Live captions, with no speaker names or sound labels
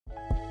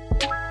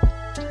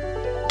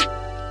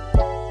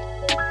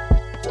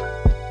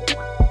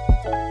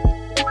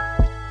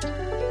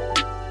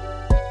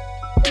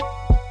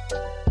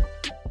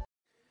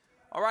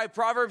right,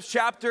 Proverbs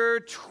chapter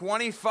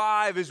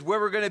 25 is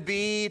where we're going to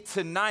be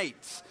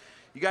tonight.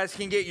 You guys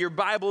can get your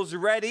Bibles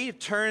ready,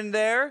 turn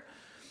there,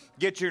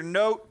 get your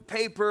note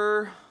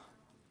paper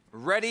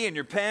ready and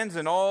your pens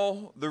and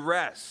all the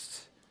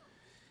rest.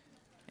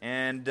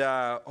 And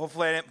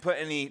hopefully I didn't put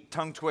any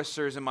tongue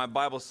twisters in my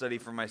Bible study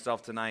for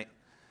myself tonight.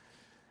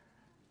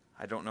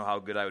 I don't know how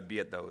good I would be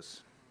at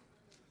those.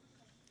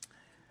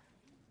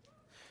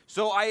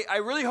 So I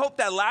really hope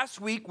that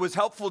last week was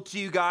helpful to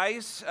you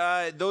guys.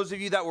 Those of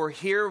you that were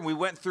here, we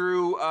went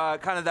through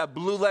kind of that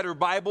blue letter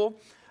Bible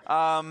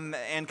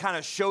and kind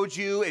of showed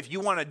you if you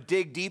want to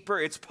dig deeper,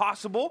 it's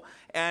possible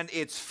and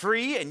it's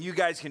free and you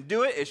guys can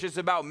do it. It's just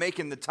about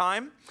making the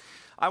time.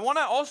 I want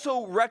to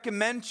also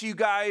recommend to you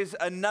guys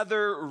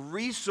another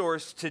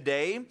resource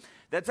today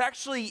that's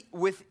actually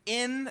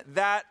within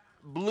that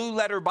blue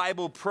letter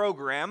Bible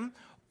program.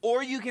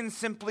 Or you can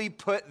simply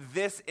put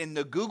this in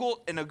a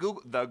Google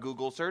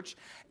search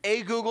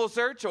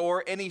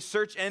or any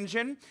search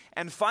engine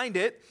and find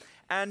it.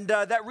 And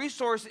that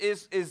resource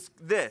is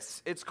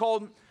this. It's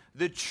called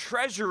the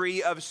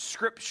Treasury of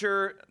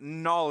Scripture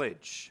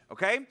Knowledge,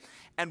 okay?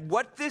 And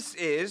what this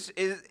is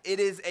it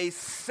is a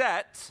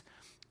set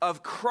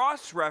of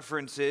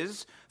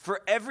cross-references for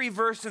every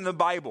verse in the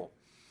Bible.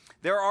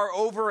 There are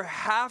over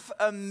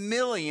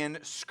 500,000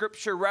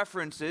 scripture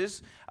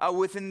references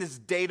within this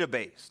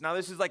database. Now,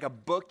 this is like a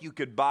book you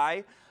could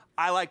buy.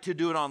 I like to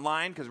do it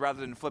online because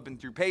rather than flipping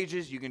through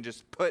pages, you can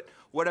just put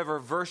whatever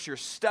verse you're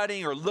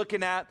studying or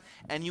looking at,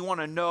 and you want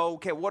to know,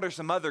 okay, what are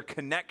some other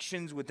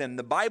connections within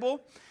the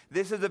Bible?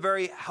 This is a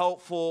very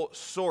helpful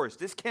source.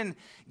 This can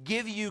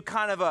give you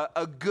kind of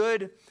a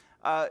good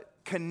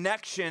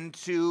connection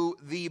to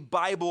the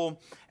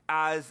Bible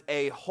as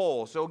a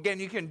whole. So again,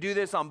 you can do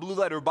this on Blue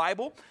Letter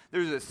Bible.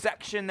 There's a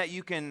section that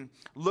you can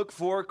look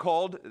for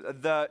called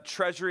the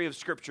Treasury of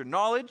Scripture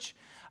Knowledge.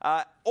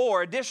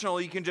 Or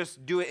additionally, you can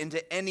just do it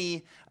into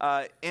any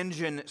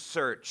engine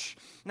search.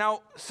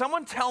 Now,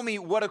 someone tell me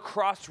what a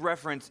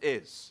cross-reference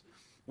is.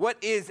 What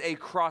is a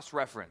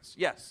cross-reference?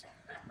 Yes.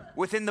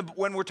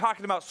 When we're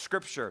talking about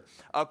Scripture,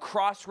 a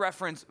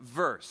cross-reference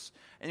verse.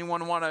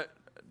 Anyone want to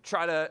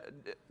try to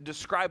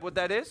describe what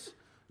that is?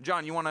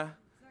 John, you want to?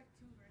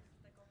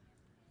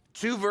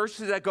 Two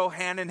verses that go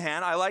hand in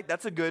hand. I like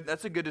that's a good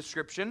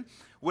description.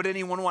 Would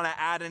anyone want to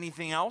add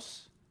anything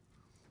else?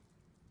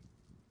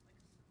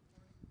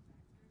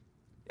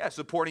 Yeah,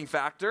 supporting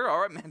factor.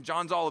 All right, man.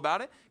 John's all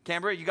about it.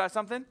 Canberra, you got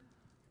something?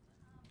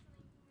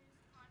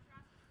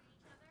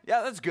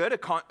 Yeah, that's good.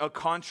 A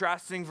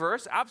contrasting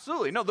verse.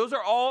 Absolutely. No, those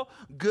are all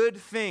good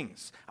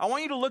things. I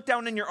want you to look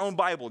down in your own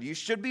Bible. You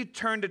should be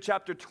turned to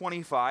chapter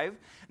 25.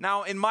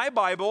 Now, in my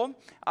Bible,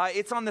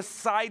 it's on the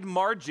side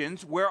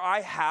margins where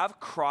I have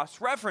cross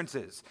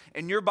references.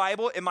 In your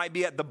Bible, it might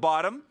be at the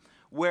bottom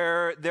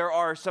where there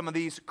are some of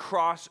these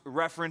cross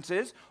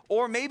references,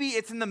 or maybe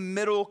it's in the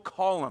middle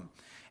column.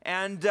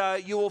 And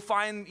you will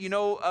find,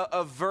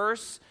 a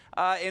verse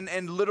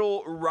and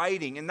little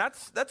writing, and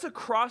that's a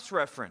cross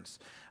reference.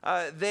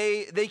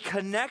 They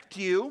connect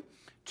you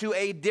to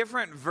a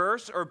different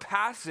verse or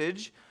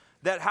passage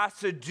that has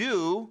to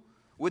do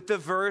with the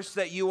verse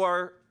that you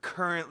are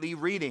currently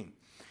reading.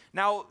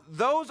 Now,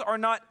 those are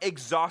not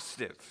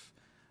exhaustive,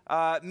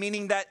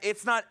 meaning that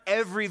it's not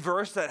every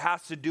verse that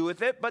has to do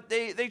with it, but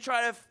they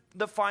try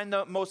to find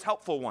the most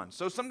helpful ones.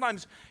 So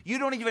sometimes you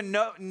don't even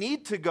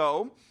need to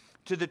go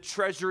to the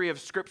Treasury of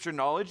Scripture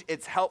Knowledge.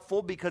 It's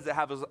helpful because it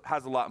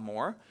has a lot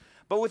more.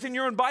 But within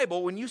your own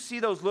Bible, when you see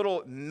those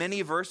little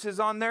mini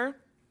verses on there,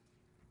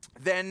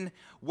 then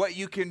what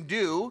you can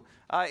do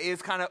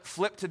is kind of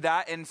flip to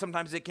that, and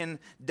sometimes it can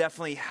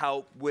definitely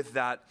help with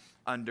that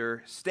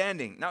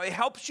understanding. Now, it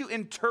helps you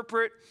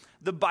interpret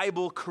the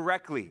Bible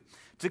correctly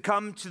to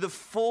come to the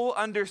full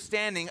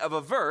understanding of a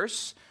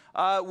verse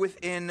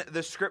within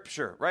the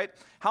Scripture, right?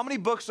 How many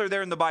books are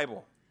there in the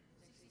Bible?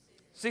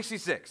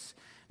 66.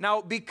 Now,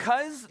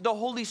 because the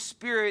Holy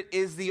Spirit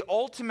is the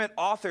ultimate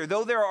author,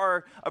 though there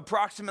are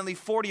approximately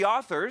 40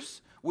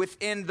 authors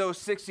within those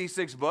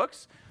 66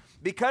 books,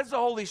 because the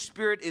Holy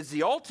Spirit is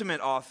the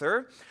ultimate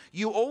author,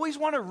 you always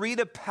want to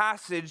read a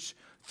passage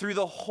through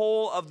the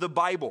whole of the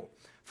Bible,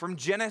 from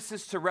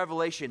Genesis to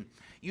Revelation.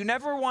 You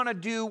never want to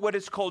do what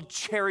is called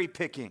cherry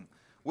picking,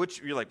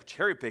 which you're like,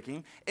 cherry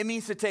picking? It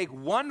means to take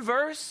one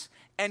verse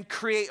and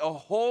create a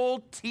whole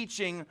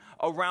teaching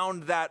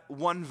around that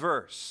one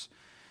verse.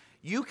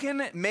 You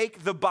can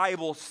make the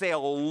Bible say a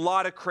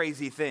lot of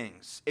crazy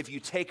things if you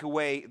take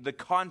away the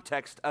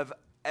context of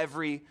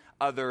every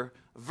other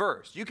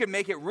verse. You can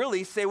make it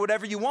really say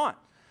whatever you want.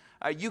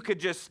 You could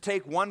just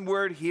take one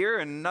word here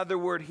and another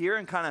word here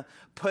and kind of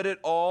put it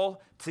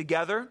all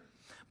together.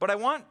 But I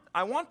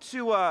want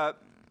to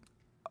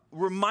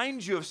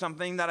remind you of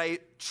something that I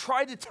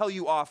try to tell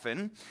you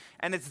often,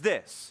 and it's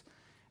this.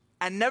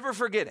 And never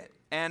forget it.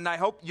 And I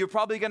hope you're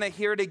probably going to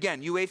hear it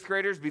again. You 8th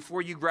graders,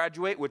 before you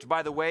graduate, which,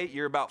 by the way,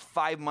 you're about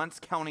 5 months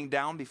counting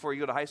down before you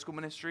go to high school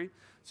ministry.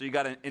 So you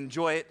got to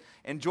enjoy it.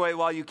 Enjoy it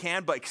while you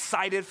can, but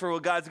excited for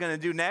what God's going to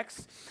do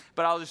next.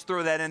 But I'll just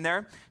throw that in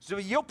there. So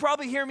you'll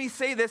probably hear me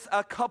say this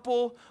a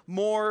couple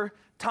more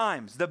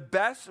times. The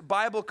best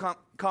Bible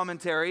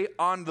commentary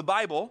on the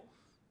Bible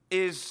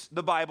is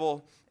the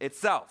Bible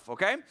itself,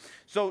 okay?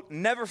 So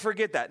never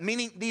forget that.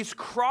 Meaning these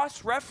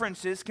cross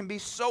references can be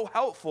so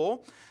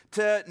helpful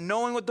to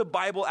knowing what the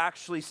Bible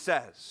actually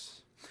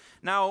says.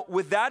 Now,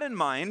 with that in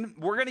mind,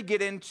 we're going to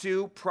get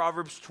into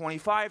Proverbs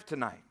 25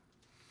 tonight.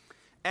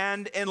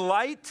 And in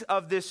light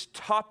of this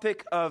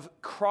topic of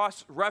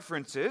cross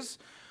references,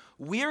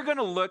 we are going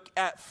to look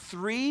at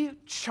 3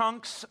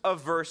 chunks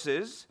of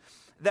verses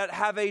that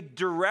have a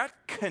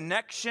direct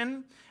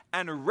connection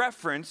and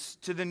reference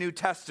to the New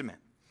Testament.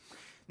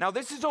 Now,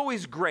 this is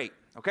always great,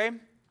 okay?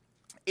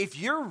 If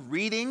you're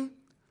reading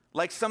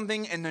like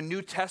something in the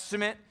New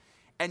Testament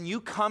and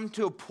you come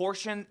to a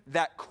portion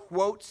that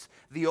quotes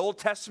the Old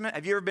Testament,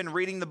 have you ever been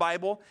reading the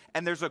Bible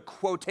and there's a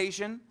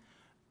quotation?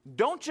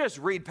 Don't just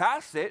read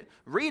past it,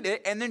 read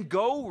it, and then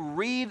go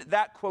read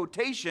that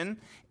quotation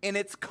in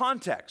its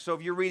context. So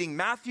if you're reading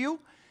Matthew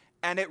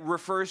and it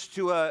refers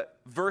to a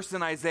verse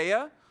in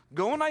Isaiah,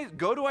 go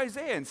to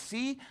Isaiah and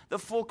see the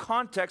full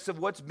context of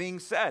what's being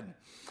said.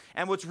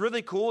 And what's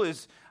really cool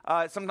is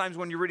sometimes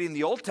when you're reading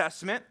the Old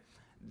Testament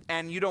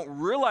and you don't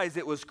realize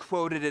it was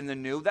quoted in the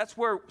New, that's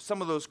where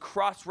some of those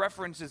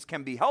cross-references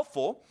can be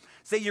helpful.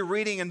 Say you're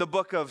reading in the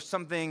book of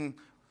something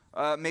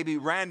maybe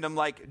random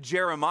like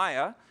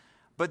Jeremiah,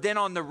 but then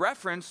on the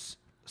reference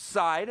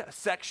side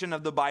section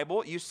of the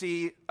Bible, you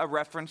see a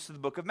reference to the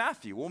book of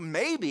Matthew. Well,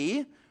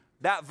 maybe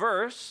that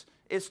verse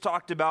is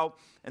talked about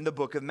in the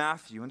book of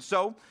Matthew. And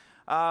so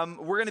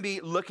we're going to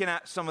be looking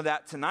at some of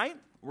that tonight.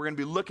 We're going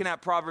to be looking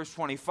at Proverbs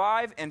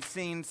 25 and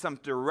seeing some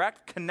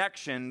direct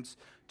connections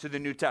to the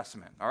New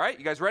Testament. All right,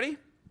 you guys ready?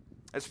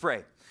 Let's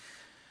pray.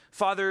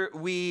 Father,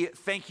 we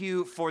thank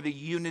you for the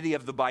unity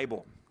of the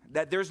Bible,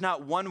 that there's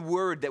not one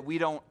word that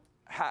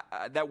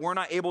that we're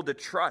not able to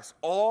trust.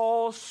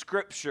 All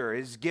Scripture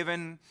is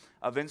given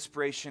of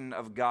inspiration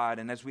of God.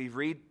 And as we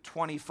read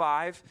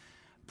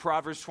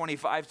Proverbs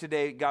 25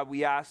 today, God,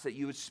 we ask that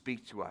you would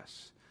speak to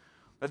us.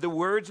 That the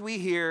words we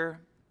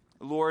hear,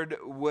 Lord,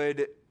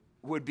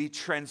 would be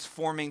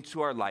transforming to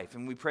our life.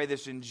 And we pray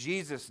this in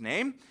Jesus'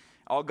 name.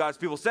 All God's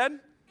people said?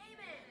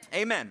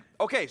 Amen. Amen.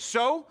 Okay,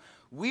 so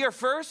we are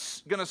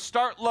first going to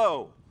start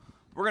low.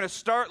 We're going to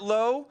start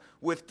low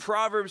with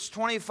Proverbs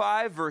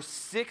 25, verse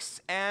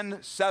 6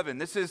 and 7.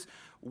 This is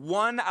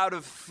one out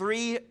of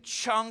 3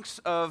 chunks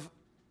of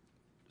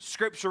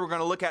Scripture we're going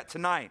to look at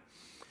tonight.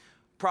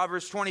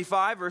 Proverbs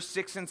 25, verse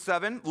 6 and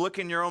 7. Look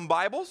in your own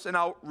Bibles, and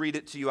I'll read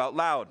it to you out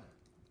loud.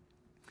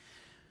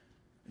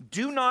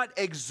 Do not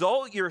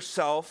exalt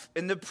yourself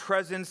in the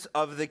presence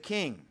of the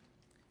king,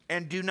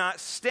 and do not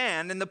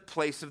stand in the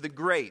place of the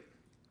great.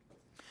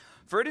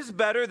 For it is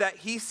better that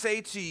he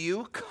say to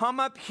you, come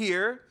up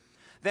here,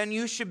 than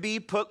you should be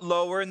put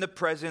lower in the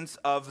presence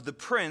of the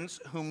prince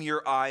whom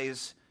your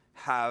eyes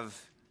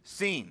have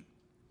seen.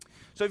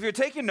 So if you're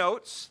taking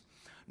notes,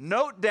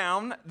 note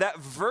down that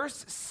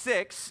verse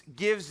 6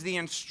 gives the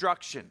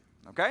instruction,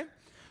 okay?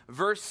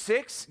 Verse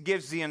 6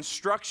 gives the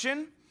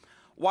instruction,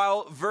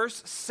 while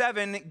verse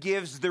 7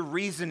 gives the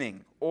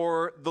reasoning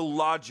or the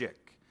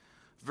logic.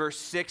 Verse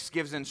 6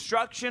 gives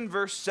instruction,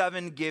 verse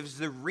 7 gives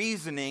the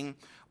reasoning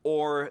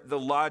or the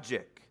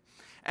logic.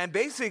 And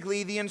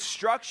basically, the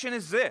instruction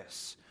is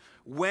this.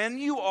 When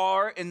you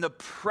are in the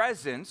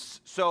presence,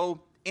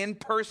 so in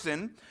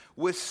person,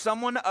 with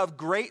someone of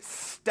great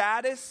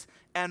status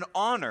and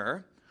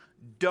honor,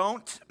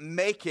 don't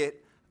make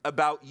it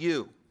about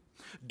you.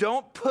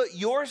 Don't put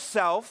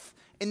yourself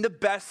in the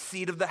best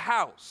seat of the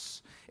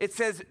house. It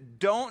says,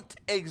 don't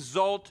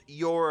exalt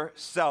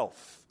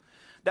yourself.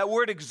 That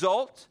word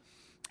exalt,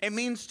 it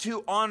means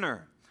to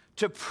honor,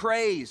 to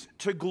praise,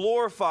 to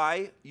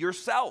glorify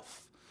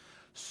yourself.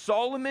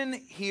 Solomon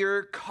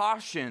here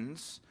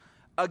cautions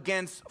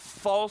against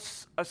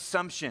false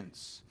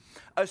assumptions,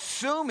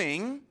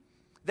 assuming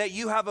that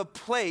you have a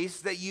place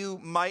that you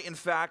might in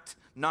fact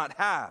not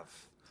have.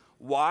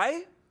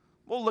 Why?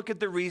 Well, look at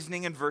the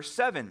reasoning in verse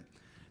 7.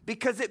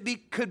 Because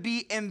it could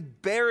be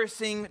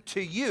embarrassing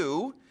to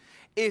you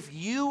if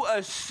you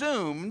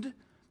assumed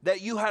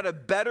that you had a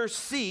better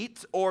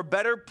seat or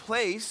better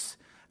place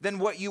than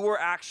what you were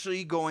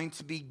actually going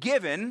to be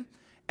given,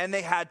 and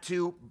they had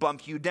to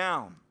bump you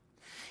down.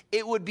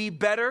 It would be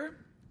better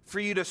for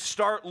you to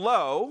start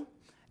low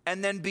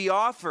and then be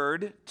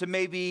offered to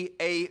maybe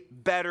a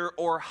better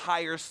or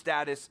higher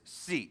status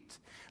seat.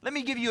 Let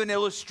me give you an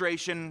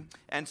illustration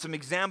and some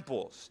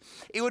examples.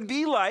 It would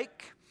be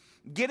like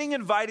getting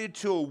invited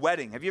to a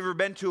wedding. Have you ever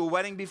been to a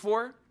wedding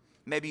before?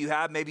 Maybe you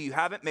have, maybe you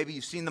haven't, maybe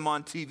you've seen them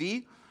on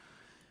TV.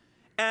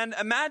 And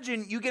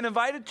imagine you get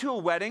invited to a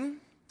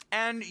wedding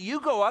and you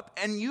go up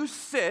and you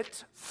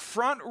sit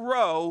front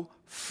row,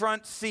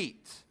 front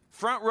seat.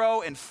 Front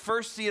row and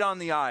first seat on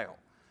the aisle.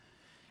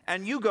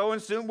 And you go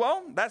and say,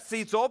 well, that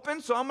seat's open,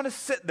 so I'm going to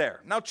sit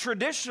there. Now,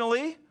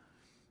 traditionally,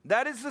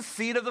 that is the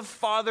seat of the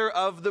father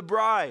of the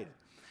bride.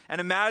 And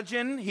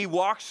imagine he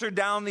walks her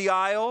down the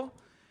aisle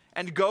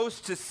and goes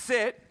to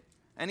sit,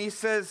 and he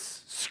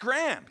says,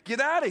 scram,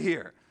 get out of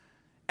here.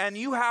 And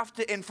you have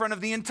to, in front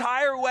of the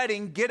entire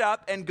wedding, get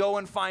up and go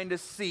and find a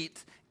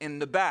seat in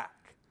the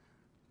back.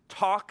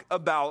 Talk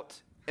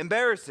about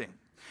embarrassing.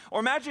 Or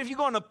imagine if you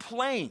go on a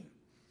plane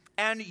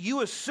and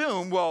you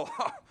assume, well,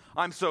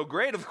 I'm so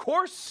great, of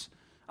course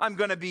I'm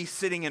going to be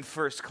sitting in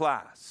first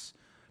class.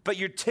 But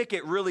your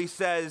ticket really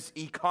says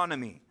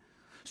economy.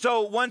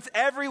 So once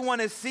everyone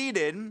is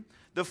seated,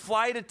 the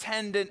flight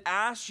attendant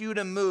asks you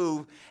to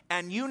move,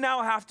 and you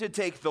now have to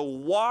take the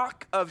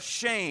walk of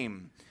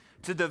shame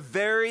to the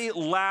very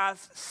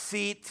last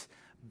seat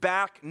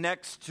back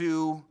next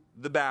to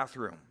the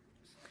bathroom.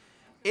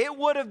 It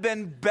would have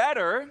been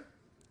better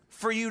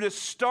for you to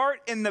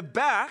start in the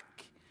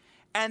back,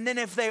 and then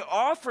if they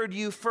offered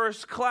you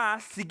first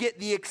class, to get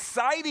the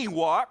exciting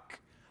walk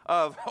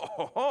of,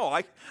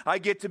 I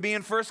get to be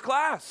in first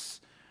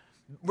class,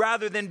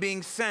 rather than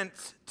being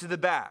sent to the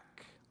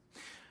back.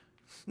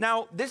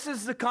 Now, this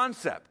is the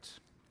concept.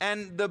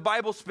 And the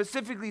Bible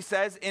specifically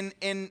says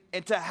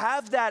to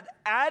have that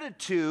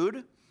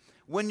attitude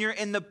when you're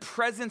in the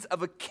presence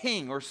of a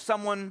king or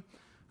someone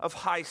of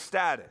high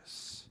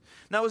status.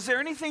 Now, is there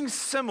anything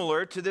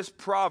similar to this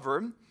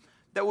proverb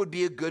that would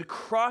be a good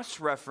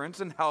cross-reference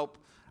and help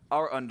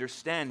our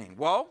understanding?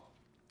 Well,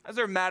 as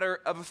a matter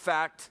of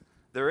fact,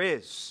 there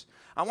is.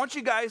 I want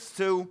you guys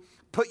to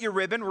put your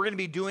ribbon. We're going to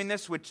be doing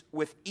this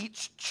with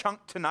each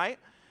chunk tonight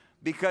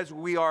because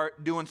we are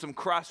doing some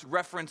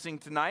cross-referencing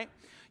tonight.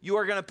 You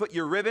are going to put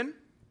your ribbon,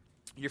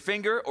 your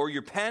finger, or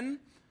your pen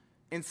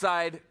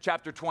inside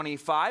chapter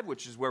 25,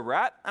 which is where we're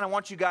at. And I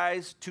want you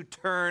guys to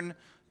turn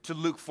to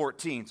Luke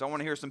 14. So I want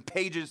to hear some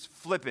pages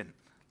flipping.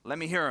 Let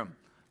me hear them.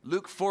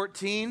 Luke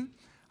 14,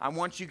 I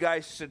want you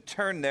guys to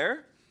turn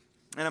there,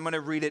 and I'm going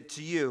to read it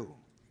to you.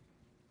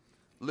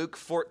 Luke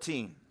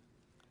 14.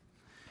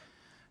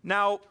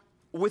 Now,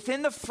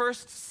 within the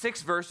first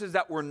 6 verses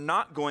that we're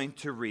not going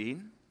to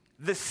read,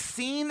 the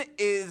scene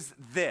is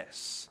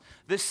this.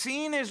 The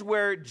scene is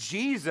where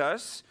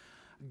Jesus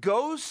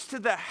goes to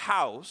the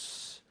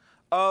house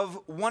of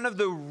one of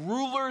the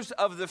rulers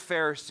of the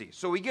Pharisees.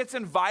 So he gets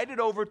invited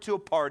over to a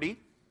party,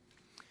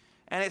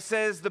 and it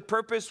says the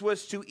purpose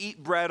was to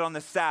eat bread on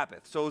the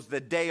Sabbath. So it was the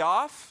day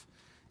off,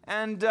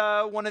 and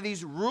one of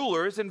these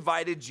rulers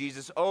invited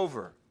Jesus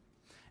over.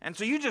 And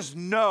so you just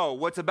know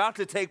what's about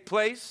to take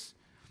place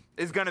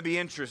is going to be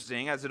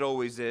interesting, as it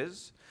always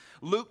is.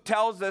 Luke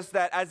tells us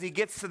that as he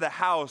gets to the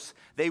house,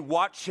 they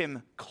watch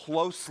him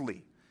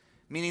closely,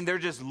 meaning they're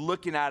just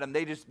looking at him.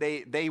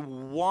 They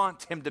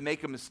want him to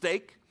make a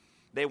mistake.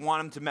 They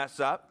want him to mess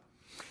up.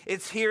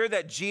 It's here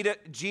that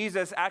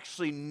Jesus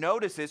actually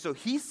notices, so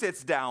he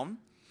sits down,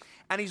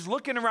 and he's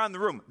looking around the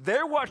room.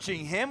 They're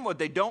watching him. What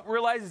they don't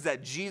realize is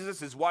that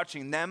Jesus is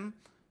watching them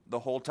the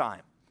whole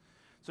time.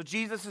 So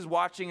Jesus is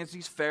watching as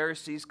these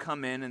Pharisees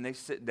come in, and they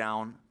sit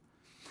down.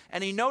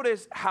 And he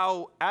noticed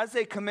how, as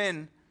they come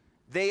in,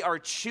 they are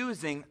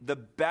choosing the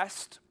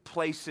best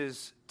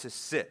places to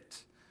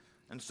sit.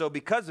 And so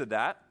because of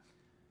that,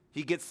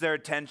 he gets their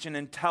attention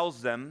and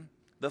tells them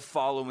the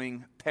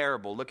following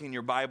parable. Look in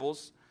your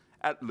Bibles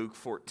at Luke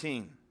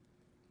 14.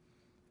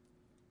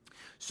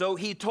 So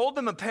he told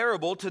them a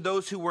parable to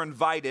those who were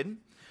invited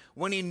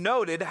when he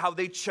noted how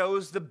they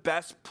chose the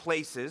best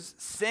places,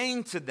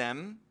 saying to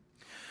them,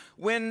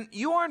 when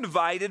you are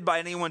invited by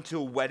anyone to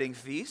a wedding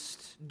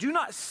feast, do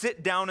not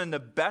sit down in the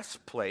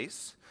best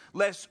place,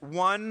 lest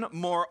one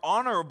more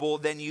honorable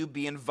than you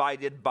be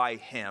invited by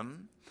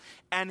him,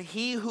 and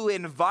he who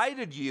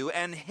invited you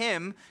and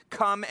him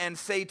come and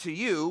say to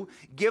you,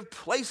 give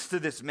place to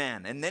this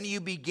man, and then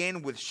you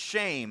begin with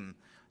shame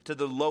to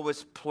the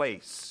lowest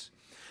place.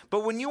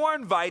 But when you are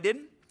invited,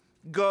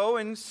 go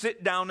and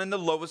sit down in the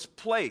lowest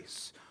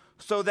place,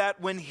 so that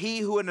when he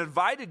who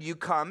invited you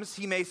comes,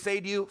 he may say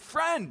to you,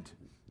 friend,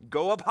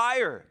 go up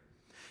higher.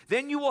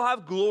 Then you will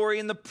have glory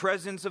in the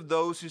presence of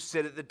those who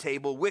sit at the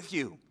table with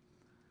you.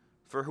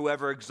 For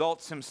whoever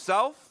exalts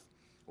himself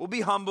will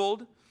be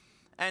humbled,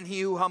 and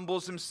he who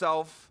humbles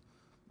himself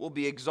will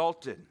be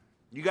exalted.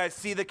 You guys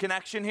see the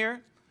connection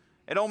here?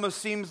 It almost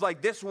seems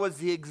like this was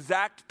the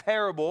exact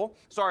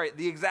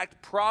the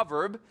exact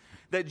proverb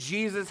that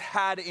Jesus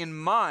had in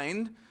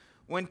mind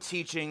when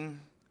teaching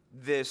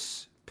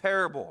this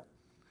parable.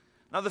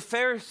 Now the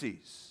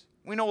Pharisees,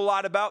 we know a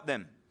lot about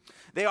them.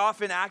 They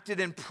often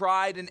acted in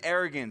pride and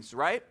arrogance,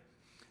 right?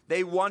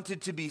 They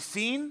wanted to be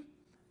seen.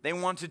 They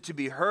wanted to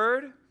be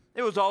heard.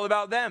 It was all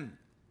about them.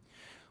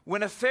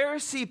 When a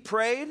Pharisee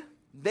prayed,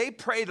 they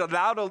prayed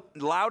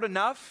loud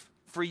enough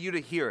for you to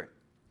hear it.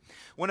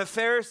 When a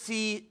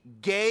Pharisee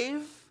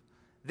gave,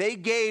 they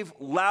gave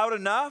loud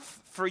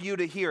enough for you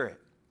to hear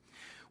it.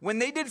 When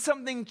they did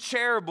something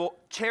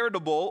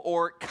charitable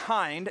or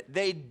kind,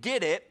 they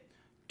did it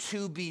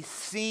to be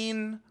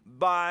seen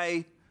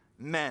by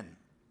men.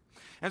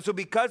 And so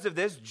because of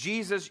this,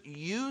 Jesus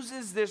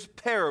uses this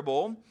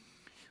parable,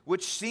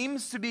 which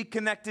seems to be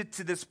connected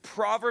to this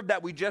proverb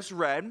that we just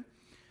read,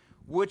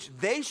 which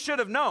they should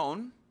have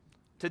known,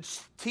 to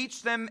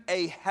teach them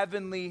a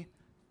heavenly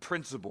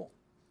principle.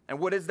 And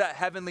what is that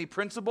heavenly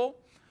principle?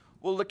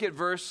 We'll look at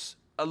verse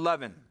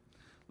 11.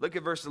 Look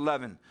at verse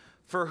 11.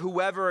 For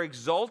whoever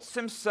exalts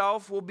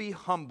himself will be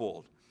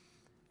humbled,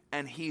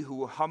 and he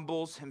who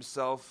humbles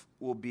himself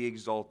will be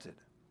exalted.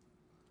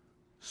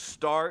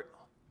 Start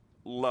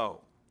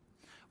low.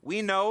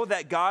 We know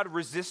that God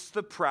resists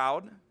the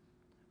proud,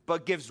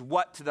 but gives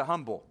what to the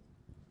humble?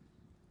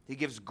 He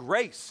gives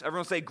grace.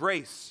 Everyone say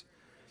grace.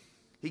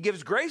 He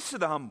gives grace to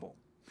the humble.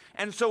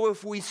 And so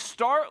if we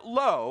start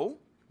low,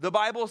 the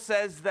Bible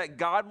says that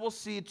God will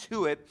see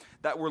to it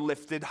that we're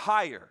lifted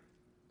higher.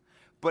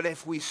 But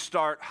if we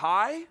start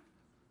high,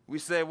 we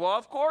say, well,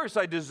 of course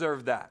I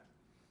deserve that.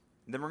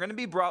 And then we're going to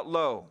be brought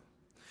low.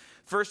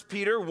 1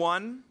 Peter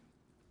 5,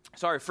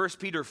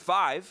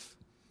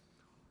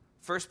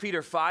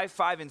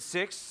 5 and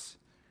 6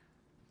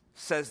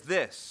 says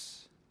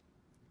this,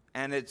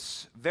 and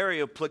it's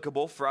very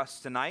applicable for us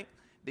tonight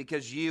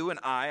because you and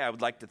I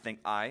would like to think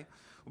I,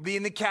 will be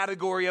in the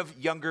category of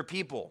younger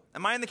people.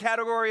 Am I in the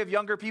category of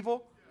younger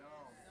people?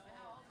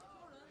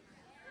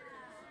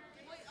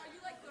 Wait, are you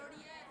like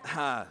 30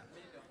 yet?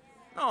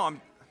 No,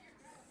 I'm.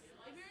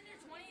 If you're in your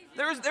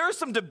 20s, There is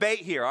some debate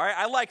here, all right?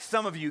 I like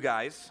some of you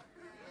guys.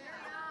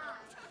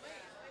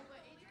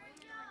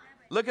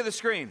 Look at the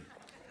screen.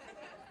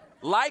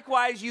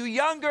 Likewise, you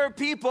younger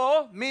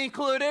people, me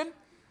included,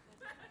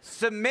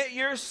 submit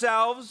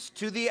yourselves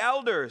to the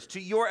elders, to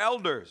your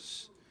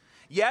elders.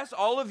 Yes,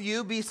 all of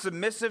you be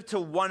submissive to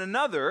one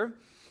another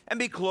and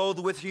be clothed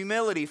with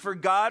humility. For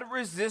God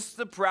resists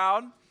the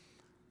proud,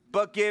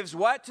 but gives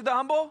what to the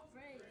humble?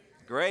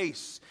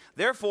 Grace.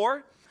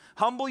 Therefore,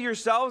 humble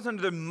yourselves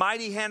under the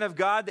mighty hand of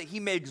God that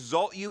he may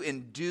exalt you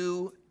in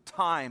due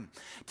time.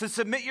 To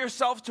submit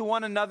yourself to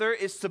one another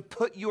is to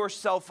put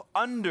yourself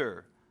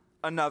under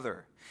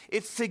another.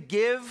 It's to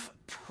give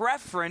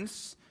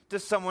preference to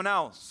someone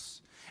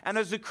else. And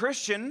as a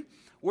Christian,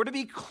 we're to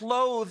be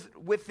clothed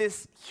with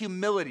this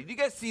humility. Do you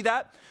guys see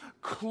that?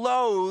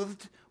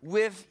 Clothed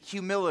with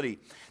humility.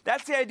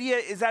 That's the idea,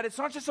 is that it's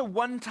not just a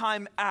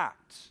one-time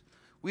act.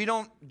 We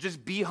don't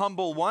just be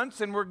humble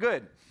once and we're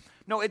good.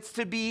 No, it's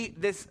to be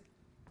this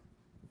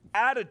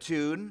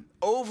attitude,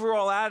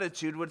 overall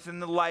attitude within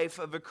the life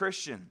of a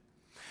Christian.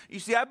 You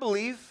see, I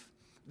believe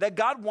that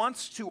God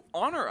wants to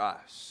honor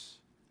us.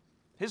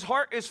 His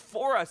heart is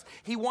for us.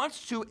 He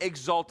wants to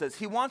exalt us.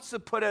 He wants to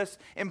put us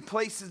in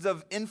places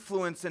of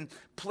influence and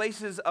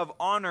places of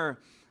honor,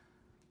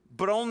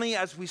 but only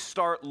as we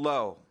start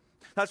low.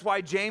 That's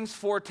why James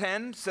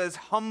 4:10 says,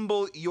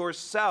 humble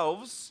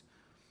yourselves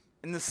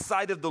in the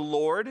sight of the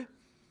Lord,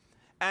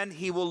 and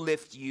he will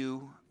lift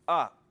you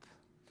up.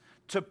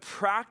 To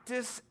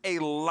practice a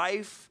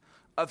life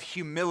of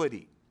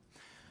humility,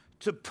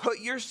 to put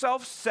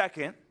yourself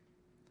second,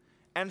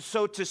 and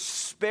so to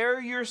spare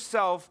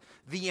yourself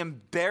the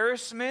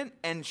embarrassment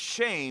and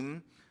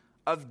shame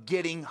of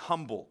getting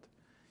humbled.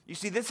 You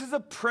see, this is a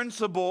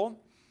principle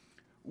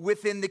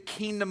within the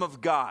kingdom of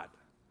God.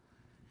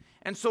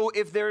 And so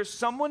if there is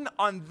someone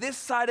on this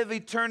side of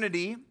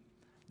eternity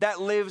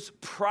that lives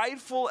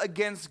prideful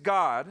against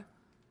God,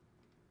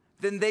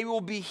 then they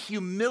will be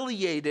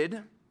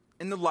humiliated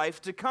in the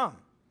life to come.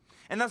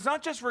 And that's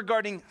not just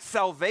regarding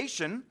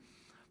salvation,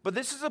 but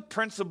this is a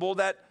principle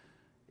that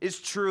is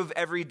true of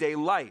everyday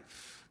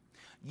life.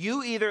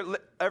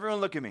 Everyone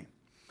look at me.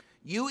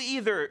 You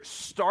either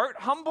start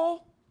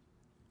humble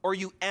or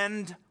you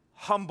end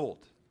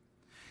humbled.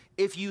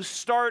 If you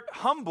start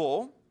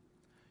humble,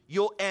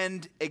 you'll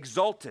end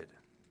exalted.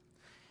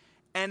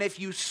 And if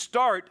you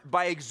start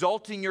by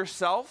exalting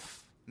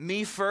yourself,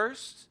 me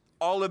first,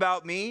 all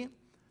about me,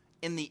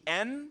 in the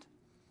end,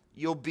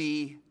 you'll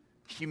be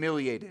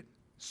humiliated.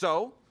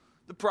 So,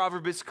 the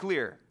proverb is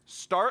clear.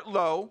 Start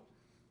low,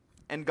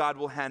 and God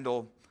will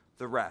handle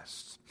the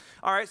rest.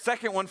 All right,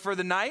 second one for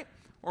the night,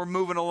 we're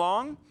moving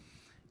along,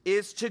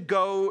 is to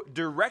go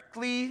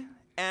directly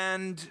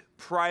and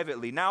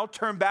privately. Now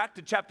turn back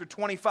to chapter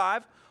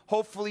 25.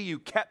 Hopefully you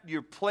kept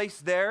your place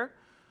there.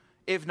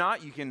 If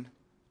not, you can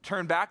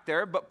turn back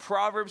there. But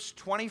Proverbs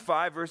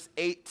 25, verse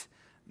 8,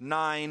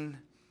 9,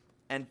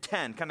 and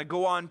 10. Kind of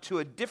go on to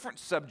a different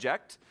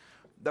subject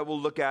that we'll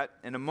look at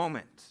in a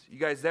moment. You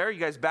guys there? You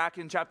guys back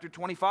in chapter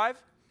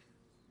 25?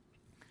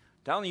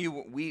 Telling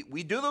you,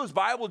 we do those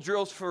Bible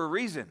drills for a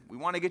reason. We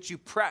want to get you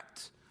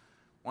prepped.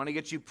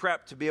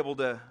 To be able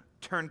to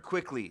turn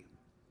quickly.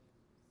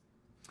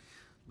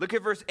 Look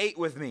at verse 8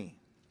 with me.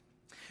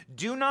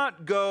 Do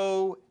not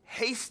go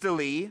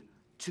hastily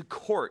to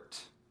court,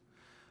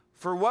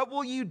 for what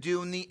will you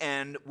do in the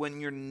end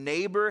when your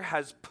neighbor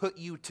has put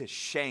you to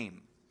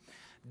shame?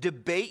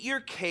 Debate your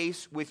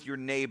case with your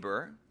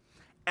neighbor,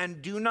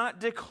 and do not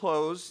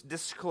disclose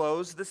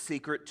the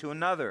secret to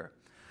another,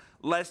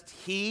 lest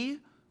he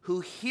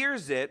who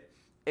hears it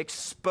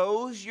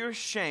expose your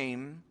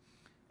shame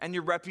and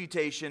your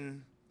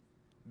reputation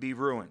be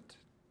ruined.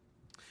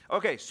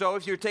 Okay, so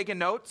if you're taking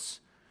notes,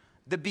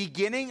 the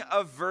beginning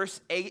of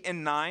verse 8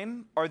 and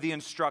 9 are the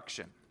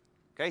instruction.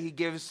 Okay, he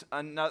gives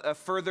a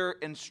further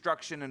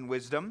instruction and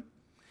wisdom.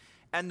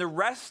 And the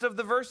rest of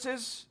the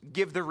verses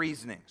give the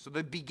reasoning. So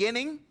the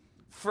beginning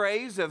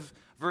phrase of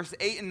verse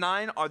 8 and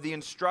 9 are the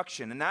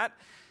instruction. And that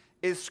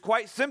is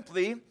quite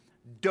simply,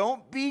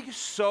 don't be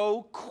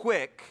so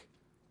quick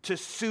to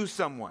sue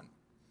someone.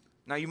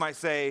 Now you might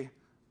say,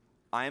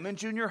 I am in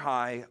junior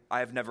high. I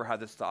have never had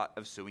this thought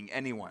of suing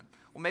anyone.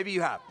 Well, maybe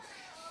you have.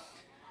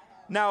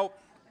 Now,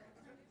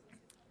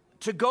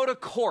 to go to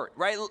court,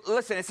 right?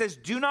 Listen, it says,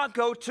 do not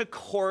go to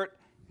court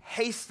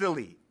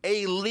hastily,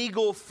 a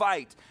legal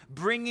fight,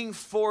 bringing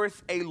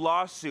forth a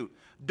lawsuit.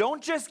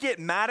 Don't just get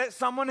mad at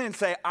someone and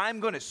say, I'm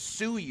going to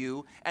sue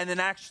you, and then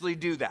actually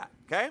do that,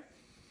 okay?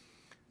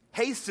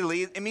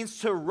 Hastily, it means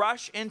to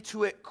rush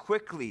into it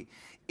quickly.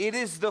 It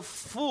is the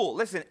fool,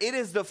 listen, it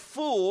is the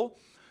fool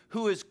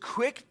who is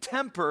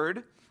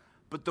quick-tempered,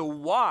 but the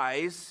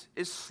wise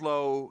is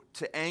slow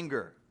to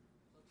anger.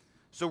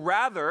 So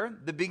rather,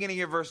 the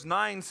beginning of verse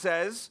 9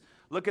 says,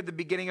 look at the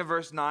beginning of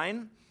verse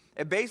 9.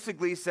 It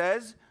basically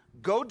says,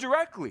 go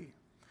directly.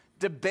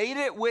 Debate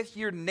it with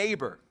your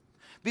neighbor.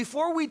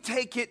 Before we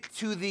take it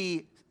to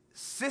the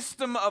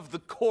system of the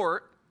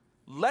court,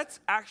 let's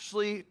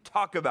actually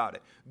talk about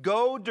it.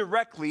 Go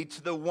directly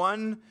to the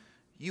one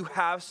you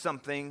have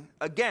something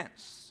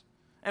against.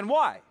 And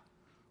why?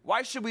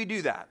 Why should we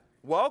do that?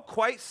 Well,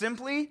 quite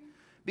simply,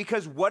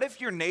 because what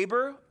if your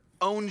neighbor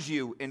owns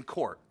you in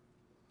court?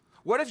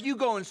 What if you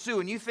go and sue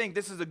and you think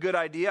this is a good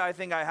idea, I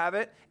think I have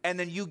it, and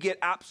then you get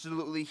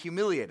absolutely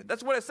humiliated?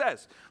 That's what it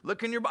says.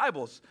 Look in your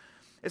Bibles.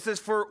 It says,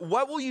 for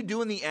what will you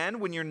do in the end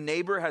when your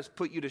neighbor has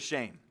put you to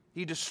shame?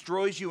 He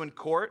destroys you in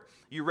court,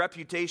 your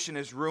reputation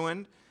is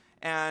ruined,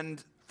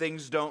 and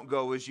things don't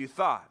go as you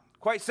thought.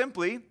 Quite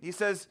simply, he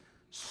says,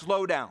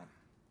 slow down.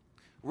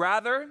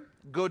 Rather,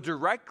 go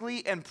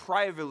directly and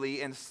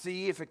privately and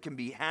see if it can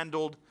be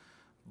handled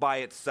by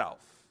itself.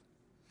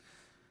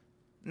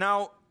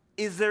 Now,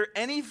 is there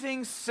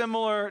anything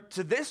similar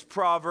to this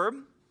proverb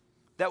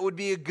that would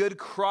be a good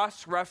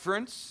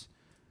cross-reference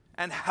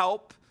and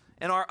help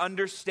in our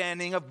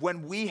understanding of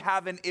when we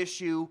have an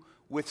issue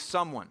with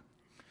someone?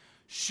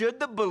 Should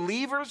the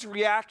believer's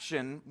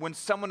reaction when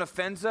someone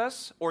offends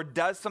us or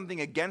does something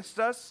against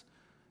us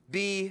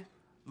be,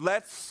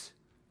 let's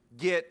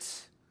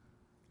get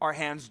our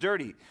hands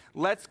dirty.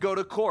 Let's go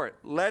to court.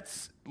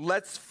 Let's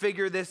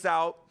figure this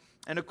out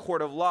in a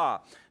court of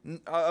law?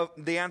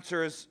 The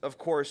answer is, of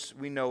course,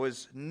 we know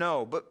is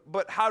no.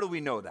 But how do we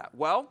know that?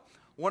 Well,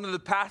 one of the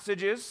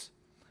passages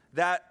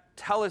that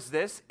tell us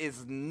this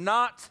is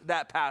not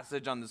that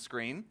passage on the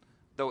screen,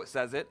 though it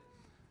says it.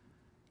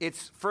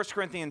 It's 1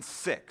 Corinthians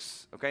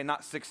 6, okay,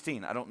 not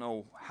 16. I don't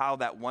know how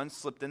that one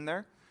slipped in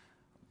there,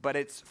 but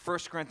it's 1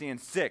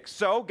 Corinthians 6.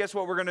 So guess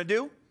what we're going to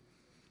do?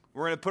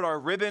 We're going to put our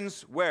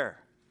ribbons where?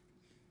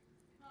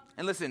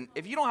 And listen,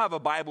 if you don't have a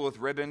Bible with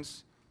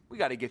ribbons, we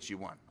got to get you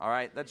one, all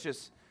right?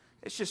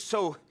 It's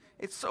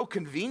so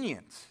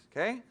convenient,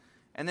 okay?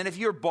 And then if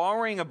you're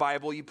borrowing a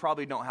Bible, you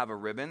probably don't have a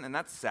ribbon, and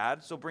that's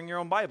sad, so bring your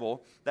own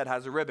Bible that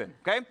has a ribbon,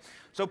 okay?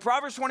 So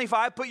Proverbs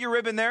 25, put your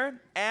ribbon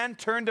there, and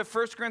turn to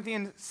 1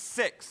 Corinthians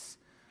 6,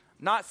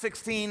 not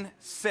 16,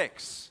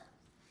 6.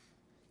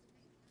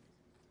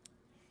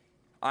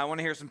 I want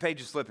to hear some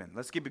pages flipping.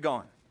 Let's keep it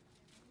going.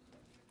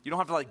 You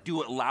don't have to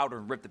do it louder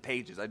and rip the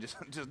pages. I just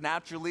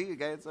naturally,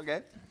 okay, it's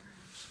okay.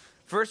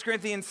 1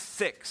 Corinthians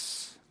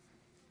 6.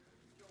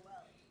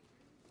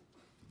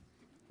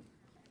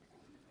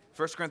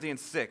 1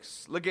 Corinthians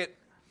 6. We're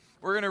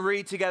going to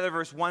read together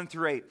verse 1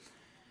 through 8.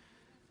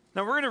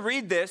 Now we're going to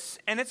read this,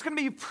 and it's going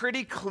to be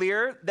pretty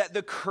clear that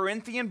the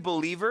Corinthian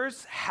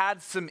believers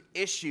had some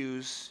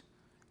issues,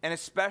 and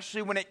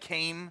especially when it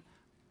came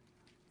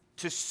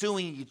to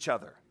suing each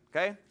other,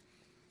 okay?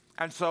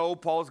 And so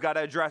Paul's got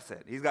to address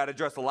it. He's got to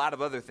address a lot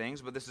of other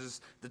things, but this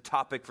is the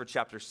topic for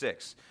chapter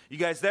 6. You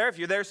guys there? If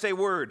you're there, say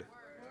word.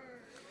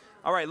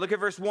 All right, look at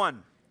verse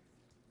 1.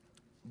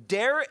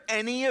 Dare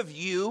any of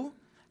you,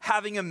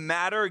 having a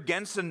matter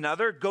against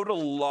another, go to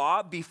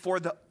law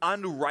before the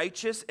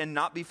unrighteous and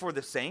not before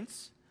the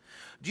saints?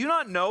 Do you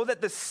not know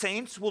that the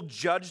saints will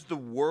judge the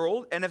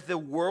world? And if the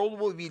world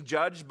will be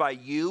judged by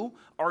you,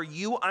 are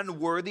you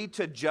unworthy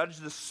to judge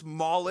the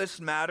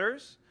smallest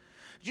matters?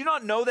 Do you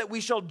not know that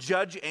we shall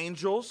judge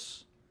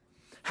angels?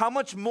 How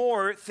much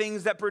more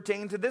things that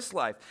pertain to this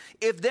life?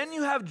 If then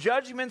you have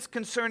judgments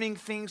concerning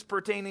things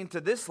pertaining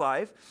to this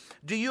life,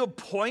 do you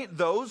appoint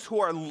those who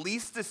are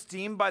least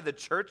esteemed by the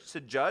church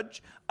to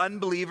judge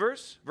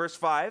unbelievers? Verse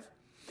 5,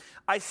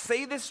 I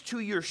say this to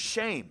your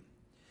shame.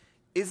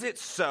 Is it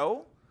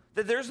so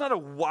that there's not a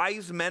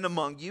wise man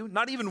among you,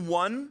 not even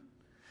one,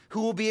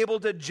 who will be able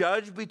to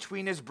judge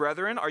between his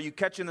brethren? Are you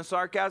catching the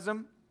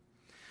sarcasm?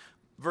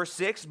 Verse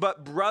 6,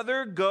 but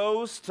brother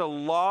goes to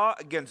law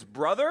against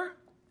brother,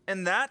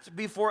 and that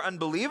before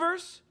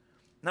unbelievers?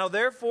 Now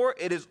therefore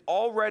it is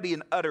already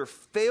an utter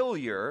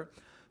failure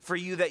for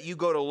you that you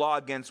go to law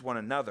against one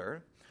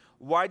another.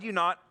 Why do you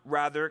not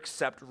rather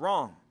accept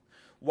wrong?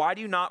 Why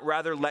do you not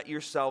rather let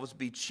yourselves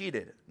be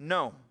cheated?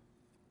 No,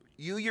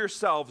 you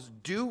yourselves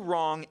do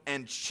wrong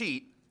and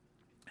cheat,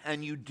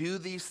 and you do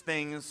these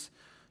things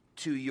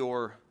to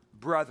your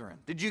brethren.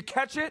 Did you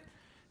catch it?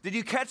 Did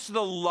you catch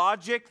the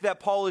logic that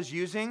Paul is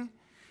using?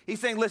 He's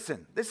saying,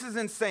 listen, this is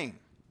insane.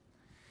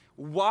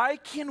 why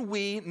can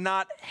we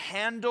not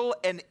handle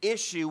an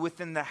issue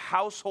within the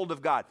household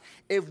of God?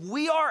 If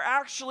we are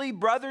actually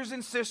brothers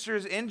and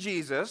sisters in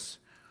Jesus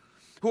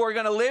who are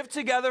going to live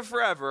together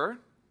forever,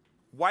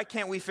 why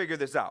can't we figure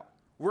this out?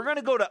 We're going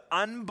to go to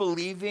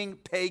unbelieving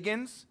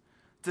pagans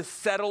to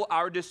settle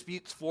our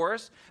disputes for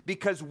us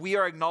because we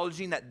are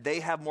acknowledging that they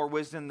have more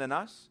wisdom than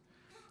us?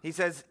 He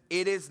says,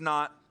 it is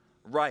not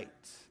right.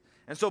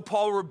 And so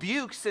Paul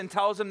rebukes and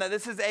tells them that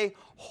this is a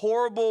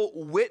horrible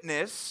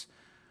witness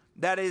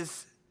that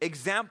is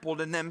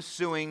exampled in them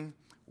suing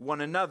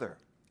one another.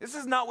 This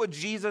is not what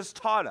Jesus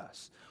taught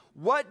us.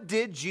 What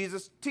did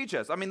Jesus teach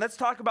us? I mean, let's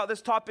talk about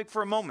this topic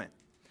for a moment.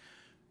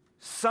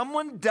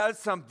 Someone does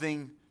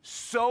something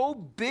so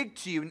big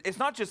to you. It's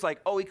not just like,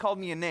 oh, he called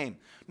me a name.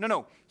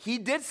 No, he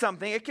did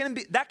something.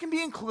 That can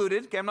be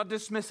included. Okay, I'm not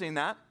dismissing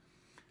that.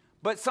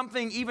 But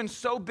something even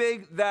so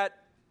big that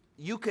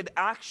you could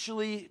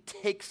actually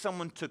take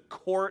someone to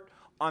court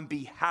on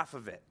behalf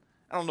of it.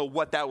 I don't know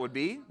what that would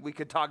be. We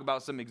could talk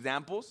about some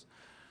examples.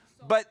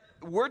 But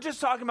we're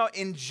just talking about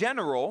in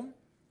general,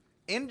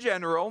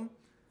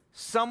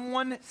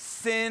 someone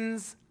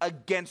sins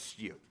against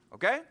you,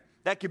 okay?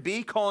 That could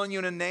be calling you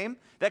a name.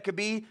 That could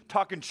be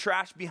talking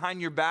trash behind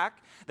your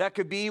back. That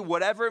could be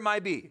whatever it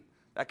might be.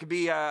 That could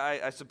be,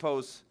 I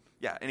suppose,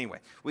 anyway,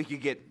 we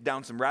could get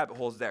down some rabbit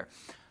holes there.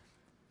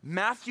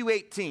 Matthew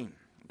 18,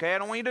 okay? I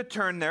don't want you to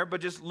turn there,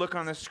 but just look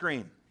on the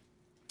screen.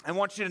 I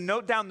want you to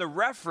note down the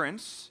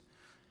reference,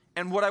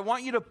 and what I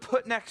want you to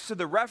put next to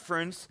the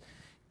reference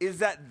is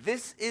that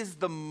this is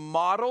the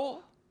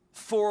model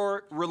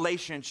for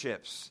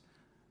relationships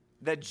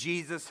that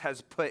Jesus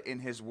has put in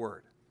his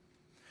word.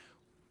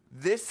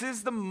 This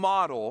is the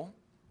model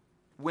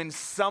when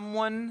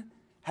someone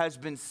has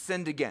been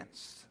sinned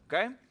against,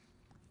 okay?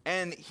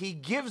 And he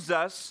gives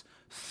us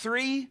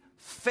 3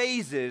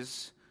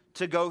 phases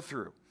to go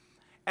through.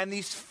 And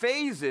these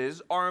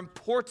phases are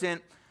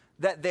important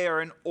that they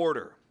are in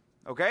order,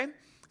 okay?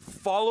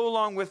 Follow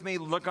along with me,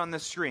 look on the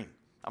screen.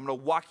 I'm going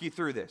to walk you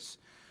through this.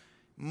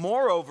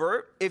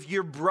 Moreover, if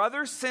your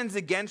brother sins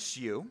against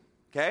you,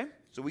 okay?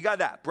 So we got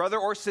that, brother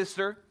or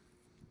sister,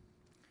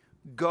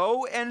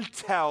 go and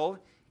tell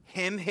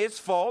him his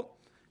fault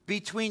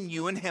between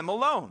you and him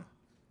alone,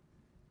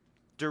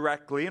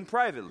 directly and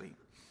privately.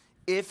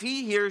 If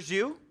he hears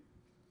you,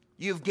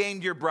 you've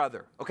gained your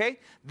brother, okay?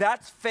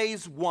 That's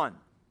phase 1.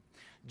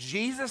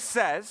 Jesus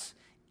says,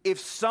 if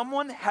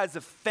someone has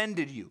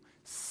offended you,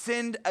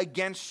 sinned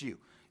against you,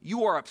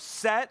 you are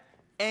upset,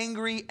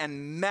 angry,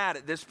 and mad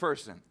at this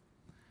person.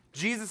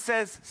 Jesus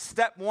says,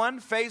 step 1,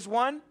 phase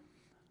 1,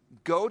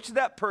 go to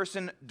that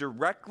person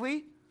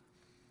directly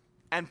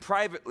and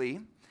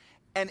privately.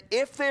 And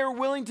if they are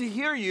willing to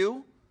hear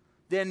you,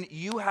 then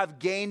you have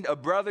gained a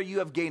brother, you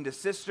have gained a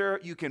sister,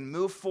 you can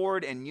move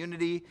forward in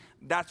unity.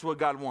 That's what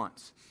God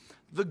wants.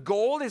 The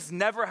goal is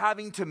never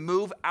having to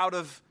move out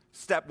of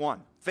step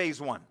 1, phase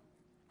 1.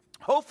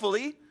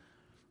 Hopefully,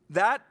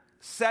 that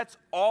sets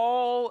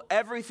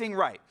everything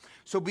right.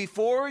 So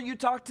before you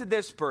talk to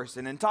this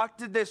person and talk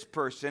to this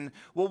person,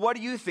 well, what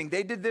do you think?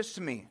 They did this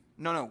to me.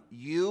 No,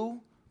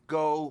 you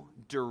go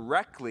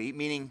directly,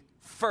 meaning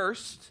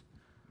first,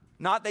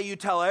 not that you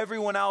tell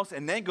everyone else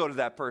and then go to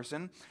that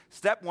person.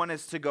 Step 1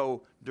 is to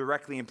go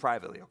directly and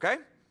privately, okay?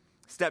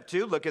 Step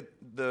 2, look at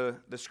the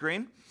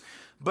screen.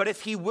 But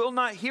if he will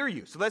not hear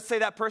you, so let's say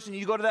that person,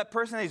 you go to that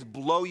person, they just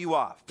blow you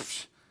off.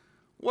 Psh,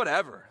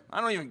 whatever, I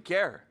don't even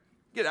care.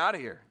 Get out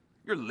of here.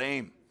 You're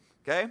lame,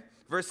 okay?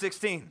 Verse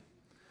 16.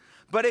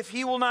 But if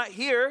he will not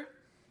hear,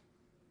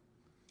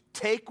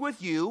 take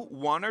with you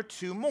 1 or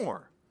 2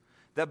 more,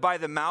 that by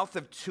the mouth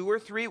of 2 or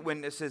 3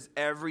 witnesses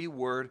every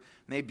word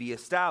may be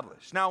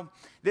established. Now,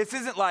 this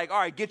isn't like, all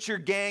right, get your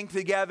gang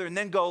together and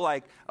then go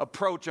like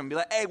approach them, be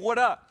like, hey, what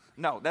up?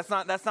 No, that's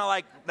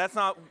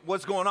not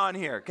what's going on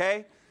here,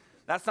 okay?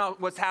 That's not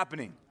what's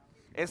happening.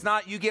 It's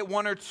not you get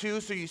 1 or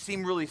 2 so you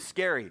seem really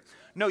scary.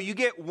 No, you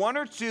get 1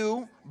 or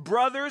 2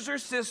 brothers or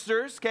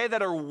sisters, okay,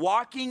 that are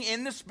walking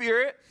in the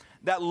Spirit,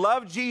 that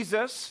love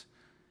Jesus,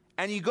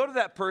 and you go to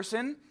that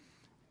person,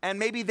 and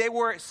maybe they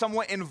were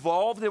somewhat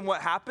involved in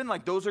what happened,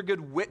 like those are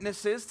good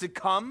witnesses to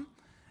come,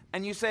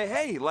 and you say,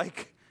 hey,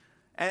 like,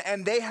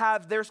 and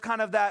there's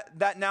kind of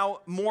that now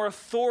more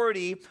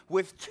authority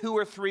with 2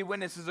 or 3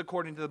 witnesses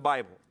according to the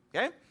Bible,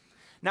 okay?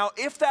 Now,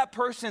 if that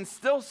person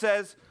still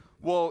says,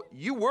 well,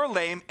 you were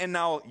lame, and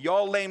now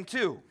y'all lame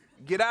too.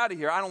 Get out of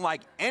here. I don't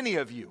like any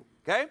of you,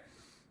 okay?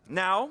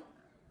 Now,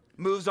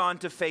 moves on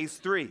to phase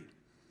 3.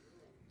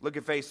 Look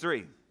at phase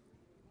 3.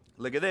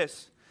 Look at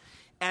this.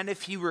 And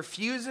if he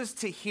refuses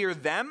to hear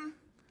them,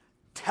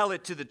 tell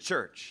it to the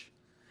church.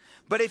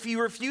 But if he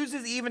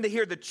refuses even to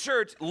hear the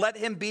church, let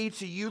him be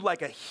to you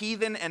like a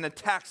heathen and a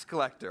tax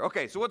collector.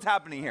 Okay, so what's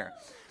happening here?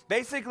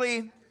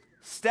 Basically,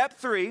 step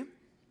 3,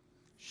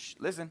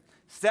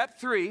 step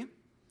 3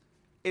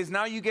 is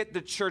now you get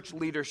the church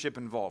leadership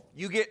involved.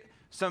 You get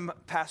some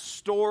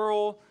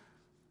pastoral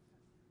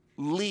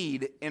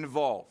lead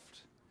involved.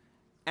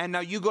 And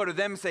now you go to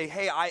them and say,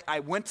 hey, I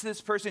went to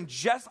this person,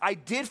 I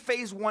did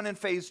phase 1 and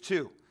phase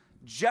 2,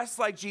 just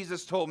like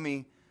Jesus told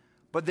me,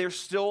 but they're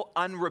still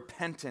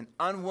unrepentant,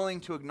 unwilling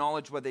to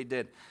acknowledge what they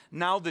did.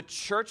 Now the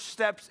church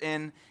steps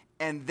in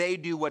and they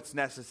do what's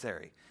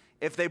necessary.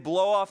 If they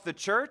blow off the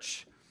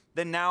church,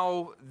 then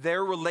now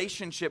their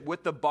relationship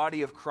with the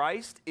body of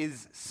Christ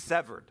is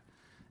severed.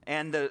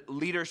 And the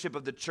leadership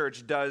of the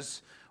church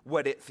does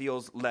what it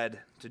feels led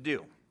to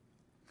do.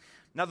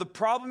 Now the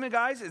problem,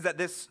 guys, is that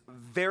this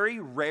very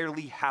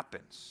rarely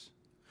happens.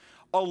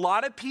 A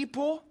lot of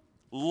people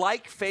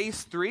like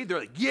phase 3. They're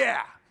like,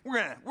 yeah,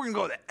 we're gonna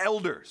go to the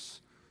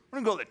elders. We're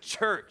gonna go to the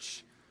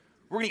church.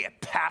 We're gonna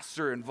get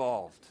pastor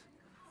involved.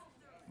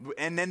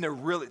 And then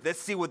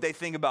let's see what they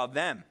think about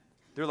them.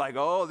 They're like,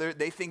 oh,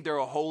 they think they're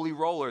a holy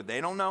roller.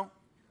 They don't know.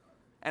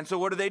 And so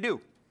what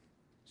do?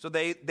 So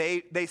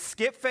they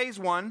skip phase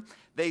 1,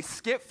 they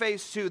skip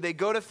phase 2, they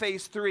go to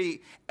phase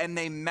 3, and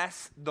they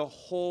mess the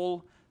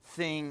whole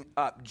thing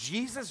up.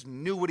 Jesus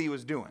knew what he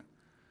was doing.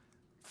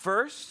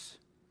 First,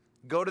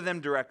 go to them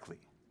directly.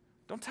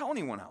 Don't tell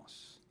anyone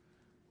else.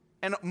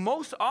 And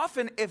most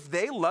often, if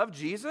they love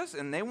Jesus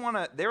and they want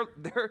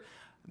to,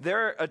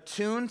 they're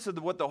attuned to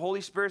what the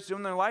Holy Spirit's doing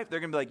in their life, they're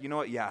going to be like, you know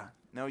what? Yeah,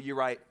 no, you're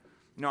right.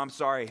 No, I'm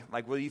sorry.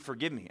 Like, will you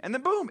forgive me? And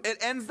then boom, it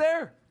ends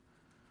there.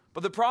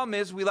 But the problem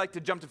is we like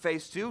to jump to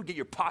phase 2, get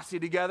your posse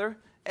together.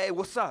 Hey,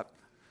 what's up?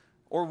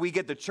 Or we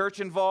get the church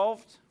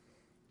involved.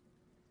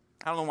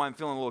 I don't know why I'm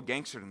feeling a little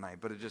gangster tonight,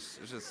 but it's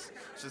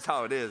just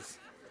how it is.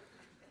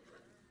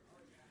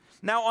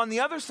 Now, on the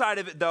other side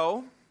of it,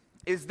 though,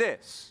 is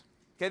this.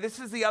 Okay, this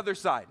is the other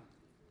side.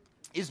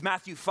 Is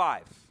Matthew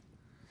 5.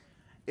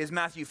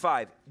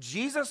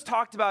 Jesus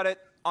talked about it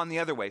on the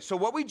other way. So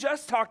what we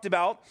just talked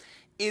about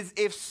is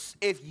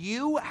if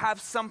you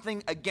have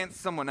something against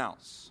someone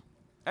else,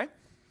 okay?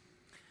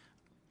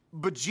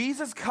 But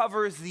Jesus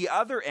covers the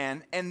other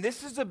end, and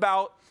this is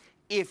about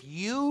if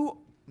you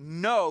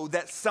know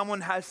that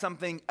someone has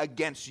something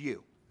against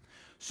you.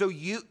 So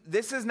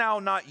this is now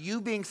not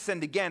you being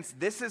sinned against.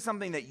 This is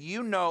something that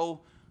you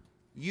know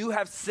you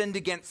have sinned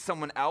against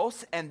someone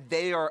else, and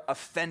they are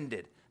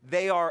offended.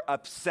 They are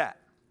upset.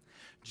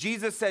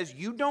 Jesus says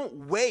you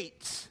don't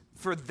wait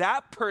for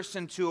that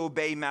person to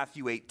obey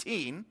Matthew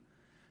 18.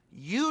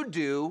 You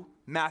do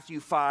Matthew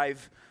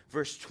 5,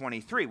 verse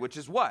 23, which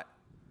is what?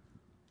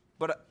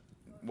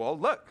 Well,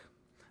 look.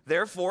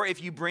 Therefore,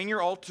 if you bring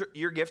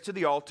your gift to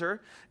the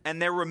altar,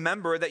 and there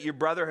remember that your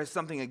brother has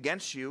something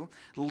against you,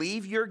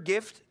 leave your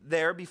gift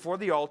there before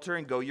the altar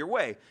and go your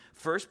way.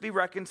 First be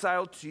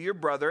reconciled to your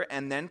brother,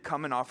 and then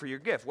come and offer your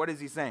gift. What is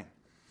he saying?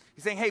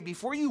 He's saying, hey,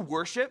 before you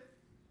worship,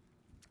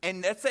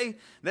 and let's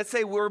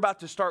say we're about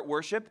to start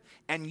worship,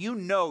 and you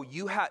know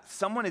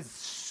someone is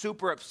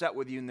super upset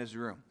with you in this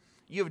room.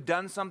 You've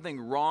done something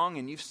wrong,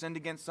 and you've sinned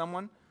against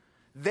someone.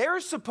 They're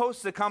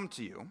supposed to come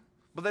to you.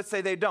 But let's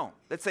say they don't.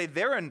 Let's say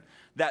they're in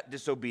that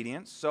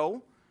disobedience.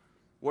 So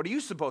what are you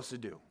supposed to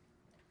do?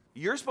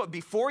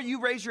 Before you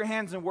raise your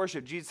hands in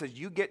worship, Jesus says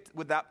you get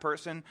with that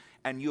person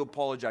and you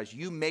apologize.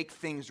 You make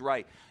things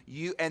right.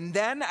 And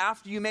then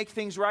after you make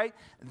things right,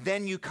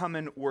 then you come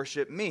and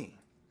worship me.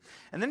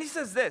 And then he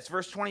says this,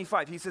 verse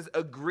 25. He says,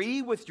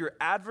 agree with your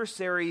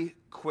adversary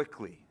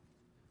quickly.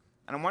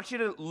 And I want you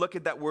to look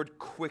at that word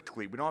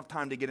quickly. We don't have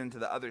time to get into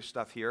the other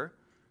stuff here.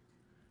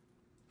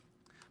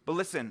 But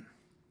listen.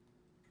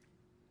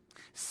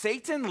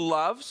 Satan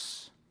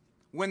loves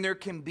when there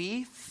can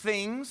be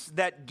things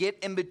that get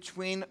in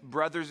between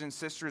brothers and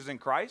sisters in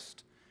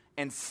Christ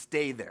and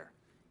stay there.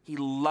 He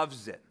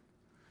loves it.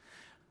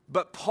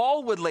 But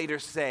Paul would later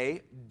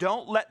say,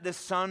 don't let the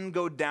sun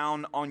go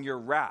down on your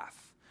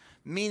wrath,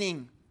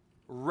 meaning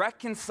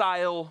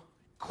reconcile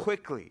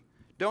quickly.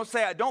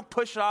 Don't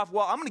push it off.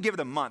 Well, I'm going to give it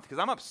a month because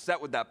I'm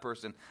upset with that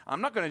person. I'm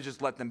not going to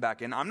just let them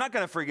back in. I'm not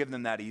going to forgive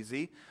them that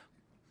easy.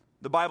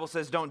 The Bible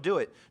says don't do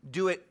it.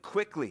 Do it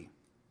quickly.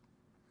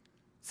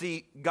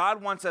 See,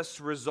 God wants us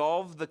to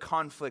resolve the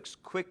conflicts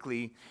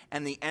quickly,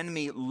 and the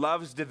enemy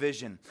loves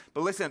division.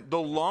 But listen, the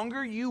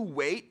longer you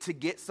wait to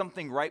get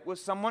something right with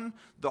someone,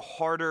 the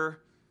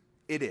harder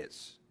it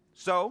is.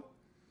 So,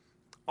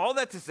 all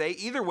that to say,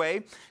 either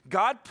way,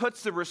 God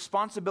puts the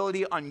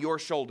responsibility on your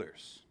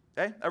shoulders.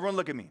 Okay? Everyone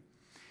look at me.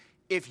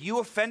 If you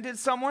offended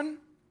someone,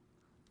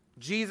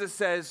 Jesus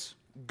says,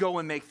 go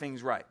and make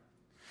things right.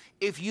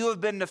 If you have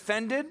been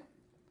offended,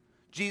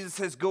 Jesus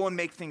says, go and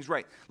make things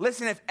right.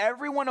 Listen, if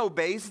everyone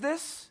obeys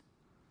this,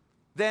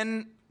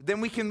 then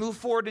we can move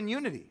forward in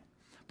unity.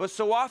 But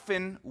so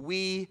often,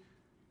 we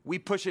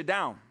push it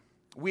down.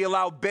 We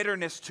allow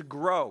bitterness to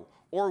grow,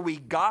 or we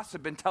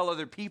gossip and tell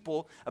other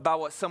people about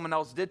what someone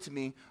else did to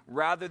me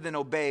rather than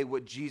obey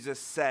what Jesus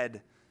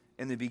said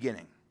in the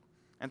beginning.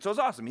 And so it's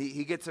awesome.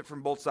 He gets it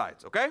from both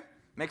sides, okay?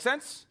 Make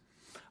sense?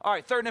 All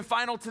right, third and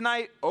final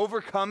tonight,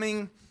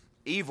 overcoming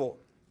evil.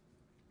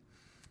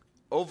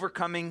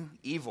 Overcoming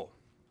evil.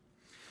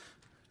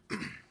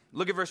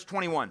 Look at verse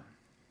 21.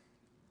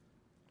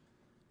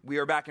 We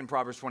are back in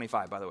Proverbs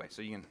 25, by the way.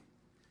 So you can,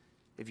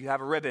 if you have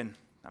a ribbon,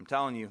 I'm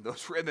telling you,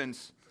 those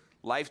ribbons,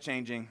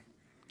 life-changing,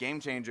 game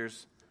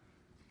changers.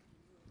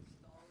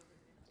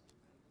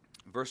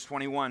 Verse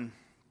 21.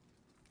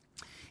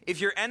 If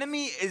your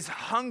enemy is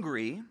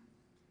hungry,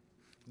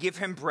 give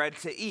him bread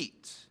to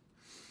eat.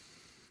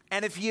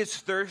 And if he is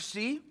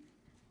thirsty,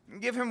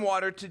 give him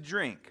water to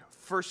drink.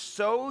 For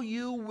so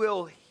you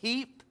will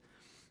heap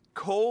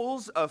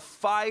coals of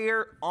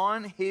fire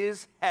on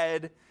his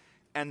head,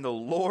 and the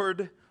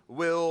Lord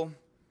will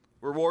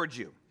reward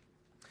you.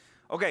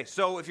 Okay,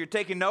 so if you're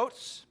taking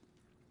notes,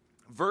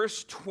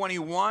 verse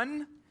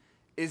 21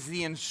 is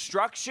the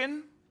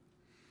instruction,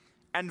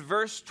 and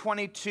verse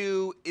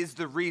 22 is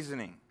the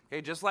reasoning.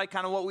 Okay, just like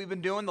kind of what we've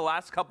been doing the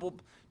last couple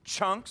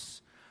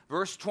chunks.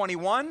 Verse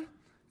 21,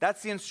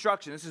 that's the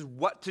instruction. This is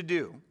what to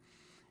do.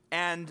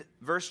 And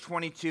verse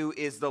 22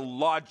 is the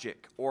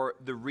logic or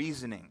the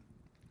reasoning.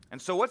 And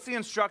so what's the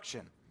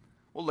instruction?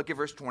 Well, look at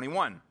verse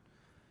 21.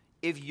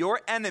 If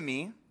your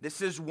enemy,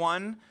 this is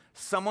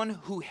someone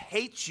who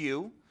hates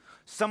you,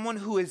 someone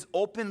who is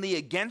openly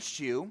against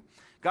you,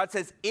 God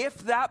says, if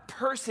that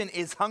person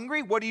is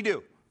hungry, what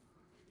do?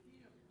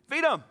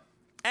 Feed them.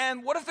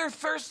 And what if they're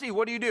thirsty?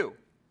 What do?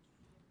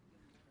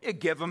 You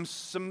give them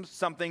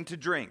something to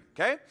drink,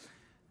 okay?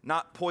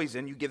 Not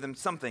poison, you give them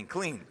something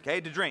clean,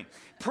 okay, to drink.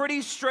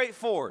 Pretty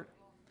straightforward.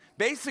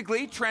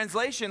 Basically,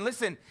 translation,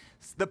 listen,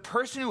 the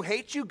person who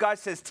hates you, God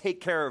says,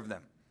 take care of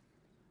them.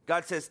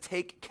 God says,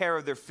 take care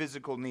of their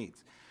physical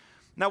needs.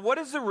 Now, what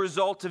is the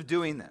result of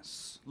doing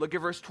this? Look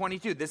at verse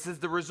 22. This is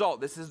the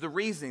result. This is the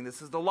reasoning.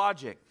 This is the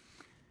logic.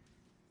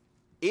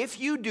 If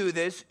you do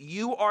this,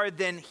 you are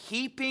then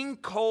heaping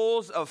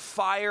coals of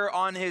fire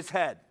on his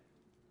head.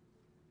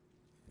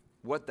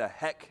 What the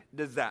heck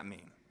does that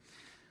mean?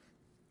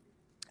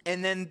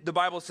 And then the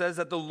Bible says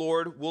that the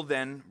Lord will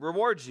then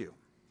reward you.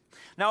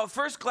 Now, at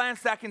first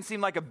glance, that can seem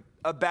like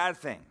a bad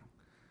thing.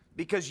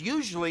 Because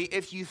usually,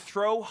 if you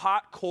throw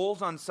hot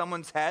coals on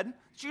someone's head,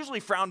 it's usually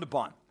frowned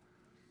upon.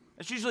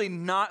 It's usually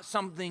not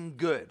something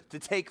good. To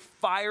take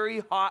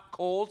fiery hot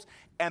coals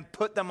and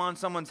put them on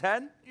someone's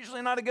head,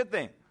 usually not a good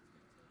thing.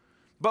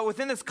 But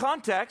within this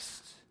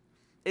context,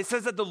 it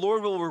says that the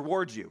Lord will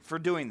reward you for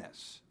doing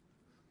this.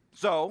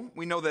 So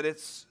we know that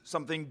it's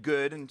something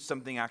good and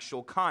something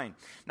actual kind.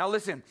 Now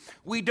listen,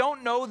 we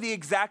don't know the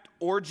exact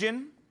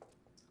origin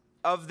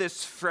of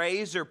this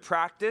phrase or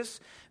practice.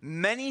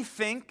 Many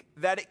think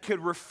that it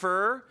could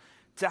refer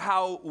to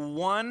how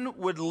one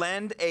would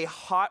lend a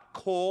hot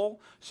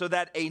coal so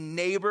that a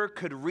neighbor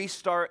could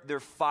restart their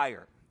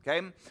fire,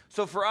 okay?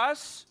 So for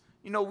us,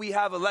 we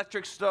have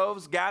electric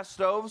stoves, gas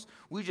stoves.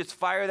 We just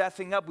fire that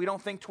thing up. We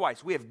don't think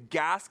twice. We have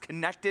gas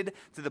connected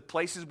to the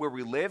places where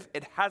we live.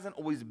 It hasn't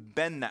always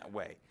been that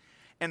way.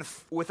 And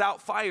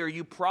without fire,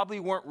 you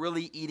probably weren't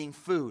really eating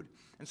food.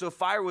 And so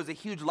fire was a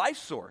huge life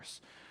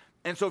source.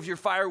 And so if your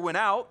fire went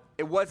out,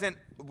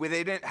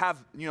 they didn't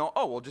have,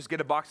 we'll just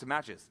get a box of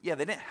matches. Yeah,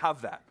 they didn't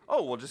have that.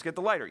 Oh, we'll just get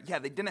the lighter. Yeah,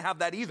 they didn't have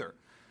that either.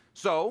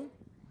 So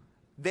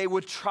they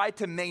would try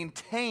to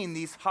maintain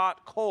these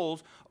hot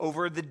coals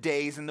over the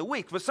days and the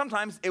weeks. But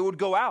sometimes it would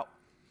go out.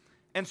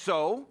 And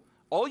so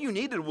all you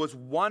needed was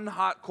one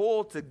hot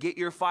coal to get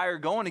your fire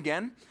going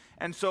again.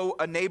 And so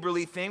a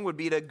neighborly thing would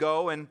be to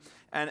go and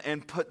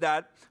put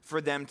that for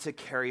them to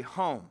carry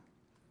home.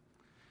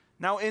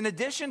 Now, in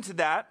addition to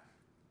that,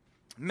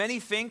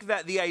 many think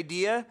that the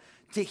idea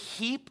to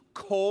heap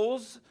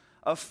coals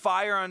of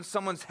fire on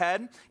someone's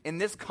head in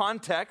this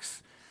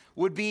context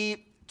would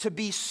be to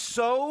be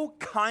so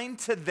kind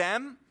to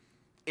them,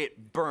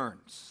 it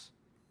burns.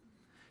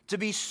 To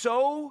be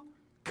so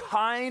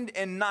kind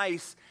and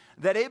nice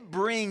that it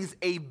brings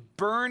a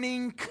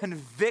burning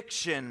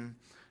conviction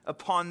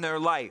upon their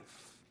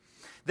life.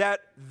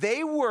 That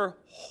they were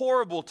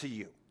horrible to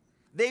you.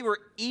 They were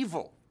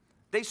evil.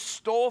 They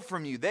stole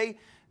from you. They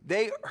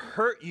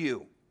hurt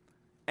you.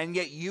 And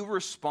yet you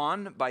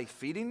respond by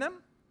feeding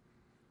them?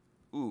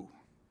 Ooh,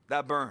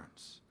 that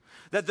burns.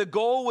 That the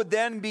goal would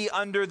then be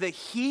under the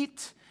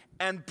heat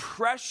and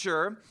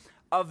pressure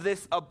of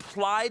this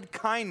applied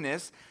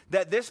kindness,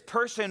 that this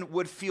person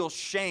would feel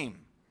shame.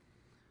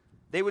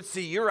 They would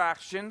see your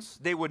actions,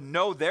 they would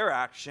know their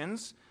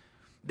actions,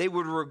 they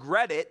would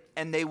regret it,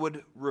 and they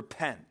would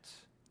repent.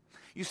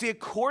 You see,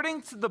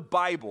 according to the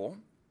Bible,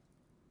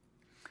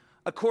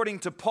 according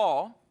to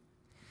Paul,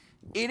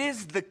 it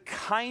is the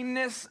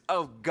kindness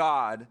of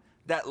God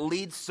that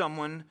leads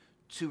someone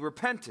to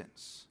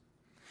repentance.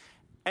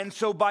 And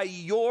so by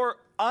your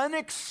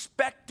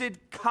unexpected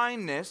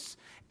kindness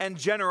and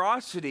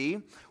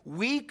generosity,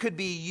 we could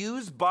be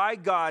used by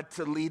God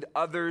to lead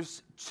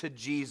others to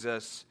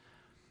Jesus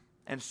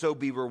and so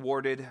be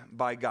rewarded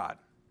by God.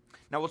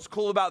 Now, what's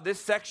cool about this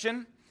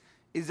section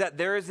is that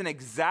there is an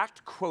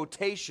exact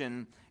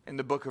quotation in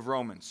the book of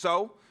Romans.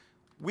 So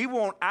we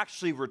won't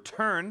actually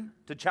return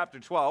to chapter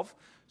 25,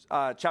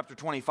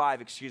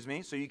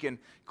 so you can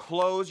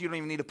close. You don't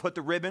even need to put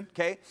the ribbon,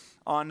 okay,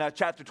 on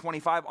chapter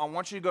 25. I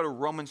want you to go to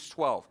Romans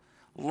 12.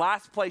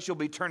 Last place you'll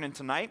be turning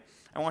tonight.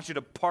 I want you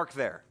to park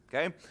there,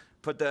 okay?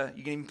 You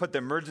can even put the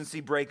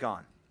emergency brake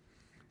on.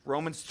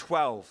 Romans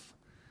 12,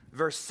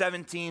 verse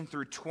 17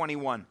 through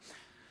 21.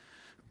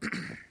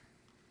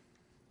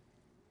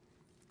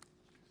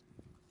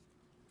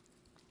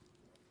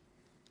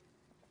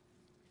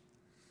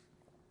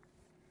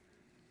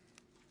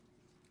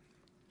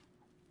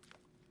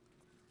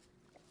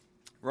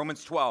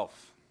 Romans 12.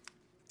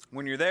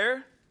 When you're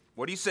there,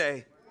 what do you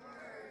say?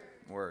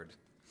 Word.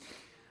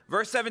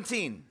 Verse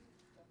 17.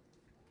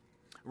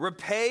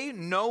 Repay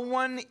no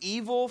one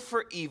evil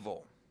for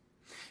evil.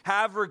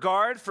 Have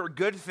regard for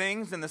good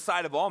things in the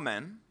sight of all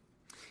men.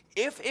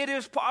 If it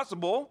is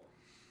possible,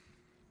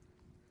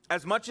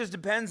 as much as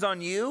depends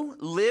on you,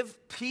 live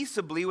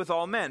peaceably with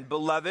all men.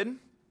 Beloved,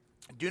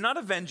 do not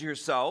avenge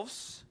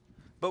yourselves,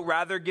 but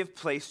rather give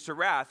place to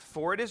wrath.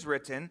 For it is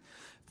written,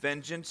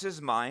 vengeance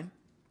is mine,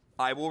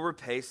 I will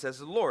repay, says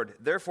the Lord.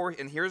 Therefore,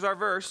 and here's our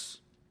verse,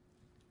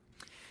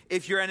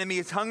 if your enemy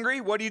is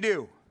hungry, what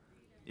do?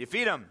 You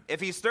feed him.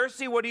 If he's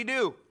thirsty, what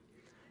do?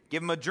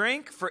 Give him a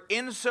drink, for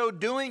in so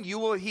doing, you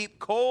will heap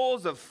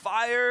coals of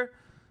fire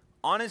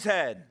on his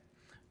head.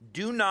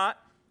 Do not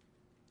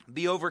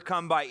be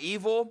overcome by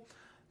evil,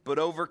 but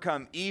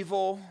overcome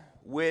evil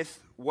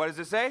with, what does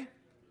it say?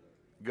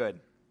 Good.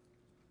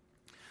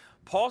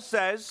 Paul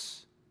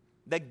says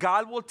that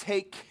God will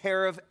take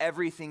care of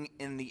everything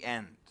in the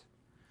end.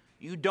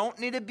 You don't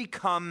need to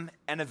become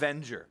an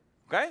avenger,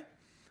 okay?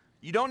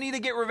 You don't need to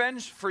get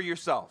revenge for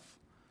yourself.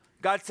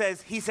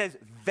 He says,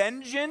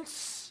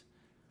 vengeance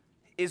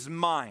is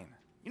mine.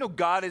 You know,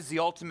 God is the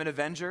ultimate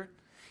avenger.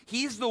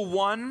 He's the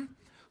one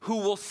who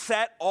will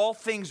set all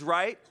things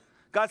right.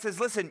 God says,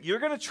 listen, you're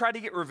going to try to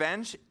get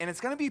revenge, and it's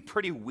going to be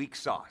pretty weak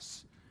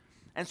sauce.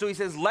 And so he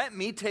says, let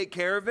me take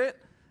care of it.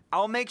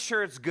 I'll make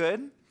sure it's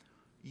good.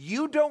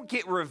 You don't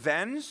get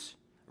revenge.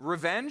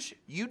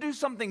 You do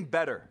something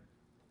better.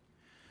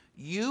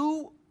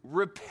 You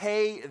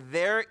repay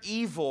their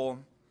evil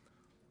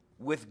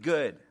with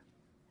good.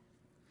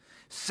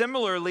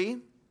 Similarly,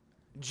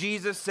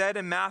 Jesus said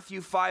in Matthew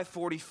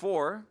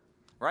 5:44,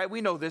 right?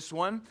 We know this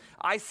one.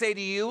 I say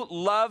to you,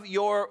 love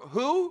your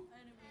who?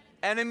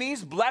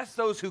 Enemies. Bless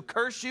those who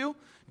curse you.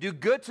 Do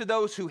good to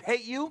those who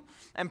hate you.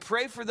 And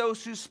pray for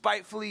those who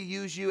spitefully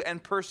use you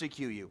and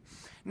persecute you.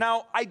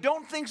 Now, I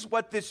don't think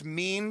what this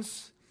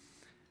means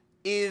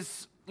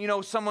is,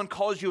 someone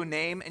calls you a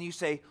name and you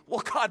say,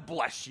 well, God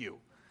bless you.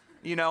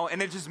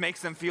 And it just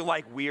makes them feel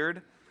like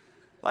weird.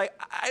 Like,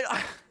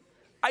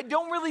 I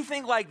don't really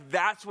think like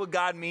that's what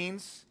God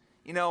means,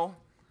 I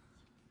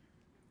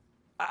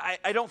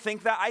don't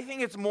think that. I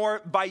think it's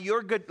more by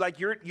your good, like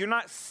you're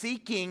not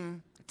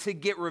seeking to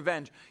get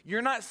revenge.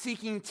 You're not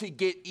seeking to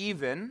get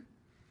even,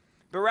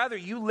 but rather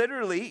you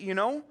literally,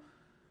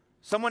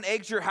 someone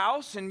eggs your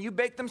house and you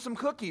bake them some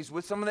cookies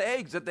with some of the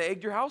eggs that they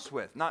egged your house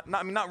with.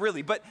 Not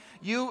really, but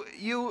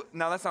you,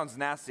 now that sounds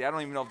nasty. I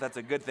don't even know if that's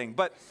a good thing,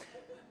 but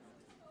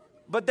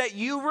that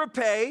you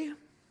repay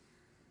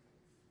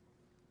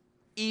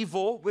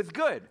evil with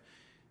good.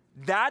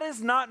 That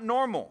is not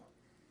normal.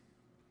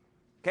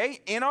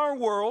 Okay? In our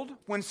world,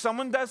 when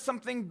someone does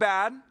something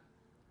bad,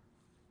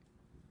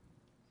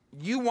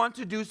 you want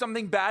to do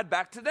something bad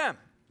back to them.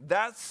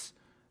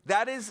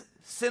 That is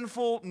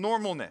sinful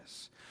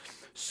normalness.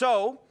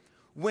 So,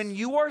 when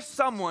you are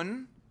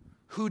someone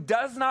who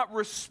does not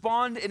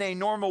respond in a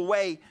normal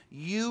way,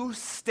 you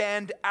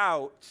stand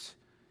out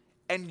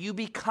and you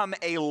become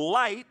a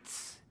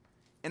light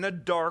in a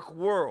dark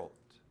world.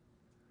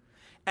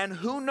 And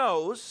who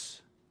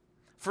knows,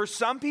 for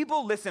some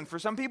people,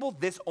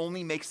 this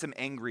only makes them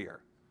angrier.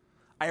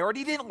 I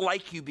already didn't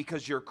like you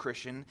because you're a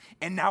Christian,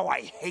 and now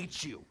I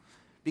hate you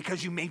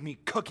because you made me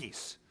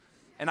cookies.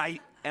 And I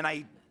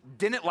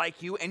didn't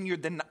like you, and you're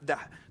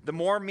the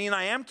more mean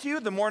I am to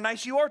you, the more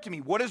nice you are to me.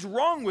 What is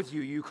wrong with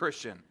you, you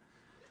Christian?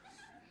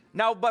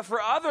 Now, but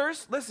for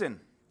others,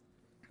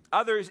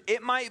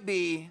 it might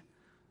be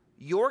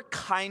your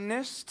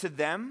kindness to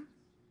them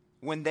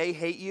when they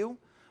hate you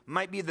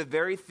might be the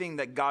very thing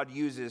that God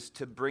uses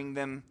to bring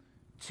them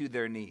to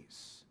their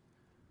knees.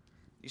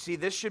 You see,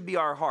 this should be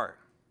our heart.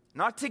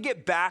 Not to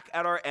get back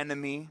at our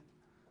enemy.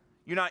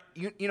 Not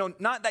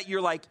that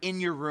you're like in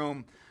your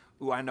room,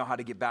 ooh, I know how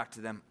to get back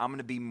to them. I'm going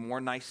to be more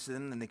nice to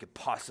them than they could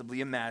possibly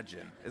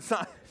imagine. It's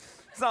not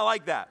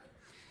like that.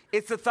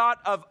 It's the thought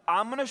of,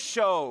 I'm going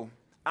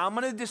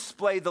to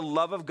display the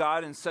love of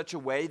God in such a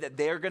way that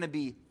they're going to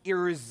be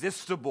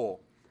irresistible.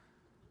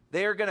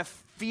 They are going to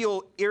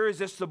feel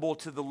irresistible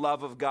to the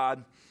love of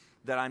God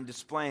that I'm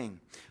displaying.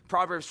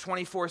 Proverbs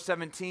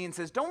 24:17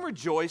 says, don't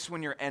rejoice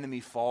when your enemy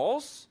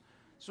falls.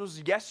 This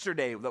was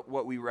yesterday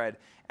what we read.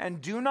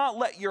 And do not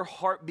let your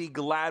heart be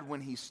glad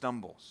when he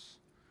stumbles.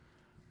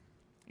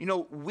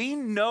 We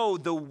know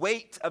the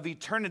weight of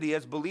eternity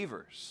as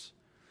believers.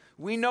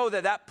 We know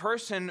that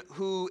person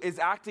who is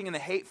acting in a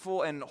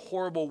hateful and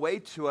horrible way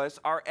to us,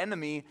 our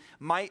enemy,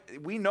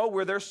 we know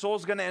where their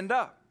soul's going to end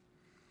up.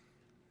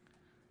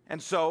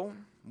 And so,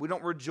 we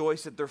don't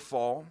rejoice at their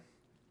fall.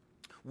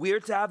 We are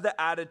to have the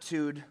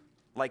attitude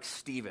like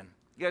Stephen.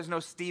 You guys know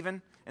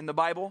Stephen in the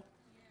Bible?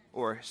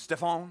 Or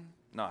Stephan?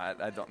 No,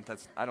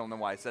 I don't know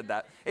why I said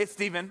that. It's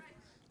Stephen.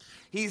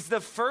 He's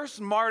the first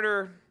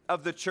martyr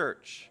of the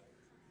church.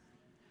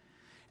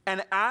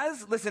 And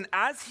as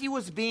he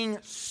was being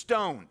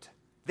stoned,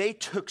 they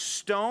took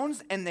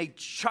stones and they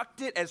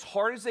chucked it as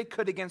hard as they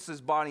could against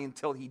his body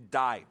until he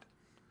died.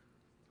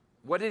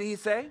 What did he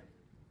say?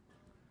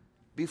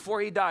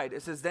 before he died,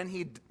 it says, then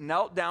he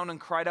knelt down and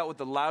cried out with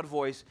a loud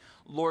voice,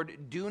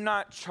 Lord, do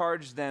not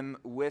charge them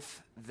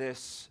with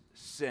this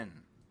sin.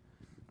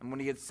 And when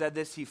he had said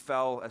this, he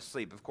fell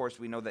asleep. Of course,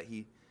 we know that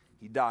he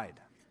died.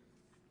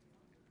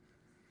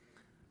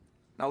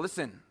 Now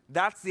listen,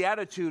 that's the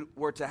attitude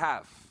we're to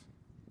have.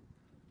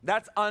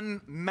 That's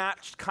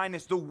unmatched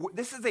kindness.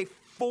 This is a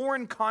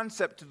foreign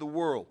concept to the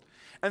world.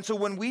 And so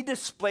when we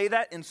display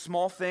that in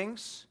small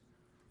things,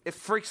 it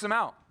freaks them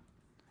out.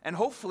 And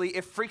hopefully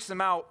it freaks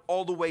them out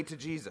all the way to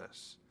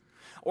Jesus.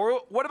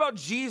 Or what about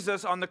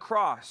Jesus on the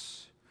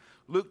cross?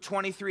 Luke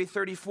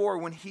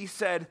 23:34, when he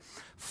said,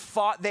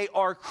 they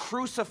are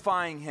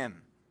crucifying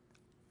him.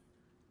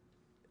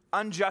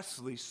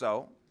 Unjustly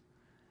so.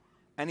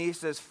 And he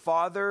says,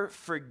 Father,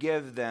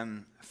 forgive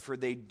them, for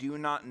they do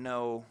not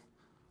know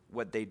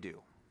what they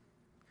do.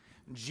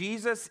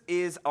 Jesus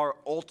is our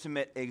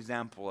ultimate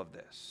example of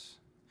this.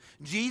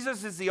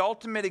 Jesus is the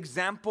ultimate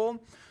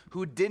example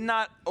who did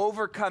not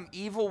overcome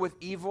evil with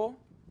evil.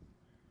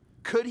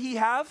 Could he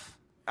have?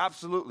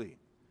 Absolutely.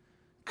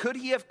 Could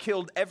he have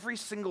killed every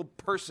single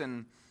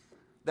person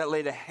that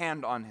laid a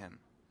hand on him?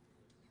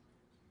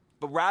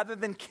 But rather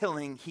than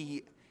killing,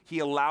 he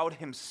allowed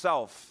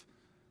himself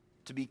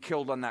to be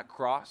killed on that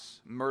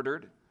cross,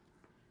 murdered,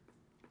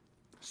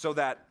 so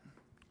that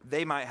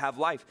they might have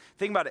life.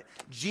 Think about it.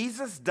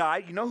 Jesus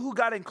died. You know who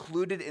got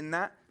included in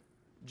that?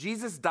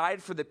 Jesus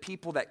died for the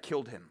people that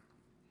killed him.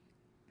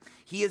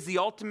 He is the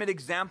ultimate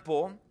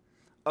example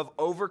of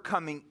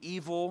overcoming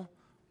evil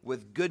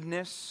with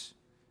goodness,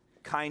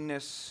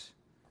 kindness,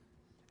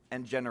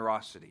 and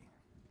generosity.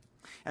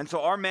 And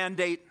so our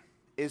mandate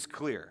is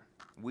clear.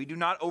 We do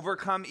not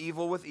overcome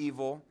evil with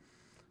evil,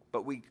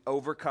 but we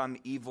overcome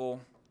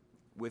evil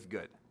with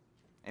good.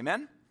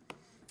 Amen?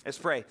 Let's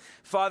pray.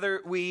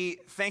 Father, we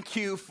thank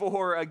you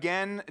for,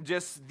 again,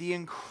 just the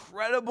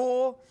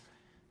incredible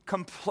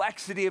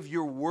complexity of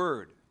your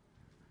word.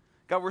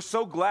 God, we're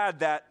so glad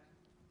that,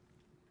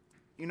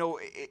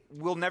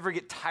 we'll never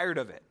get tired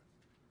of it.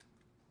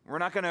 We're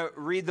not going to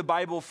read the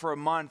Bible for a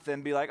month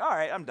and be like, all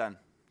right, I'm done.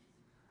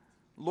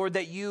 Lord,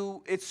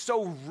 it's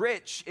so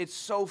rich, it's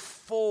so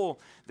full.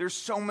 There's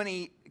so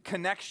many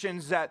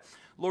connections that,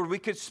 Lord, we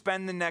could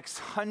spend the next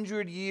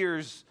 100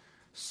 years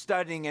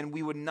studying and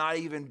we would not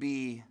even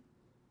be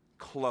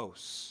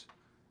close.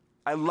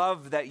 I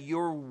love that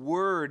your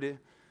word,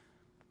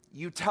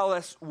 you tell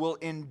us, will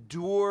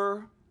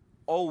endure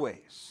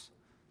always.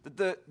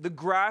 That the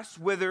grass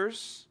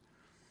withers,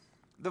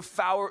 the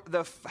flower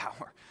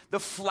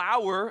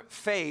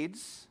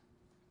fades,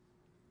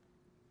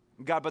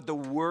 God, but the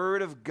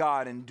word of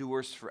God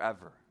endures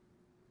forever.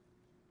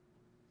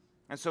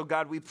 And so,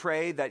 God, we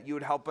pray that you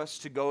would help us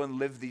to go and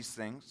live these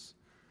things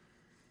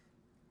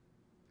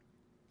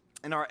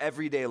in our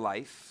everyday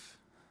life.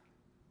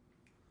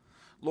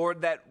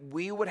 Lord, that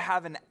we would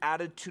have an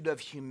attitude of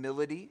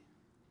humility,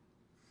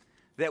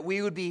 that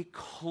we would be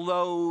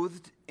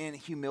clothed in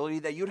humility,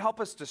 that you'd help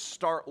us to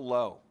start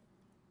low,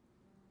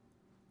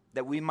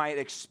 that we might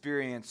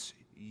experience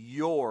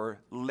your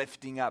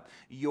lifting up,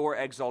 your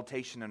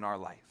exaltation in our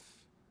life.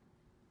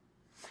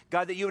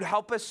 God, that you would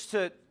help us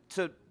to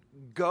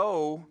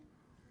go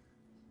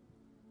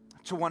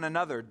to one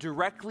another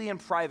directly and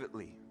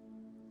privately.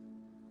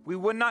 We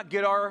would not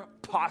get our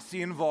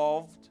posse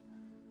involved.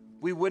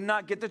 We would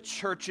not get the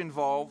church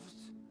involved.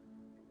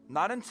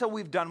 Not until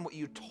we've done what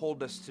you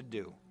told us to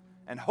do.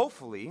 And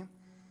hopefully,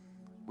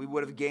 we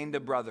would have gained a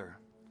brother.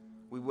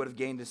 We would have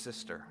gained a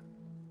sister.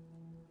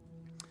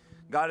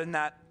 God, in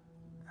that,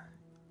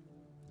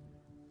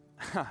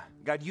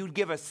 God, you'd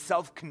give us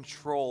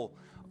self-control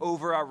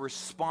over our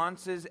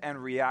responses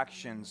and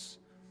reactions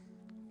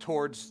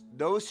towards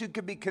those who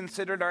could be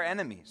considered our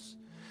enemies,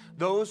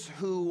 those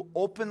who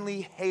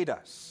openly hate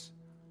us.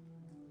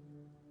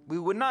 We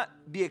would not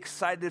be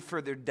excited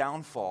for their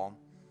downfall,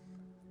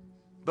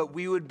 but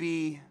we would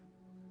be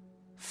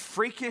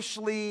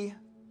freakishly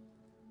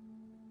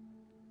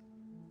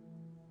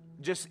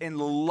just in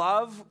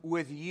love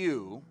with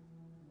you,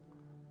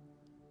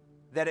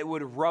 that it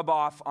would rub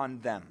off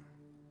on them.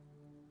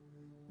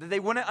 That they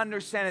wouldn't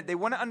understand it. They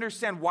wouldn't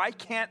understand, why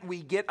can't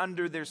we get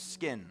under their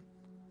skin?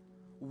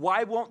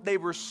 Why won't they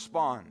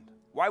respond?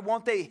 Why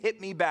won't they hit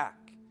me back?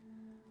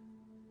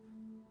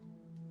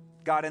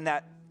 God, in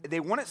that they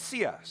wouldn't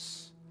see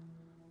us,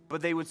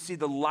 but they would see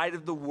the light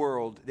of the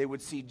world. They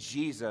would see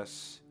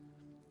Jesus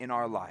in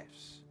our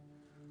lives.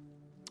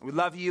 We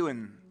love you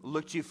and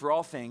look to you for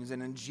all things.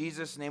 And in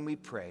Jesus' name we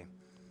pray.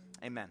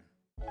 Amen.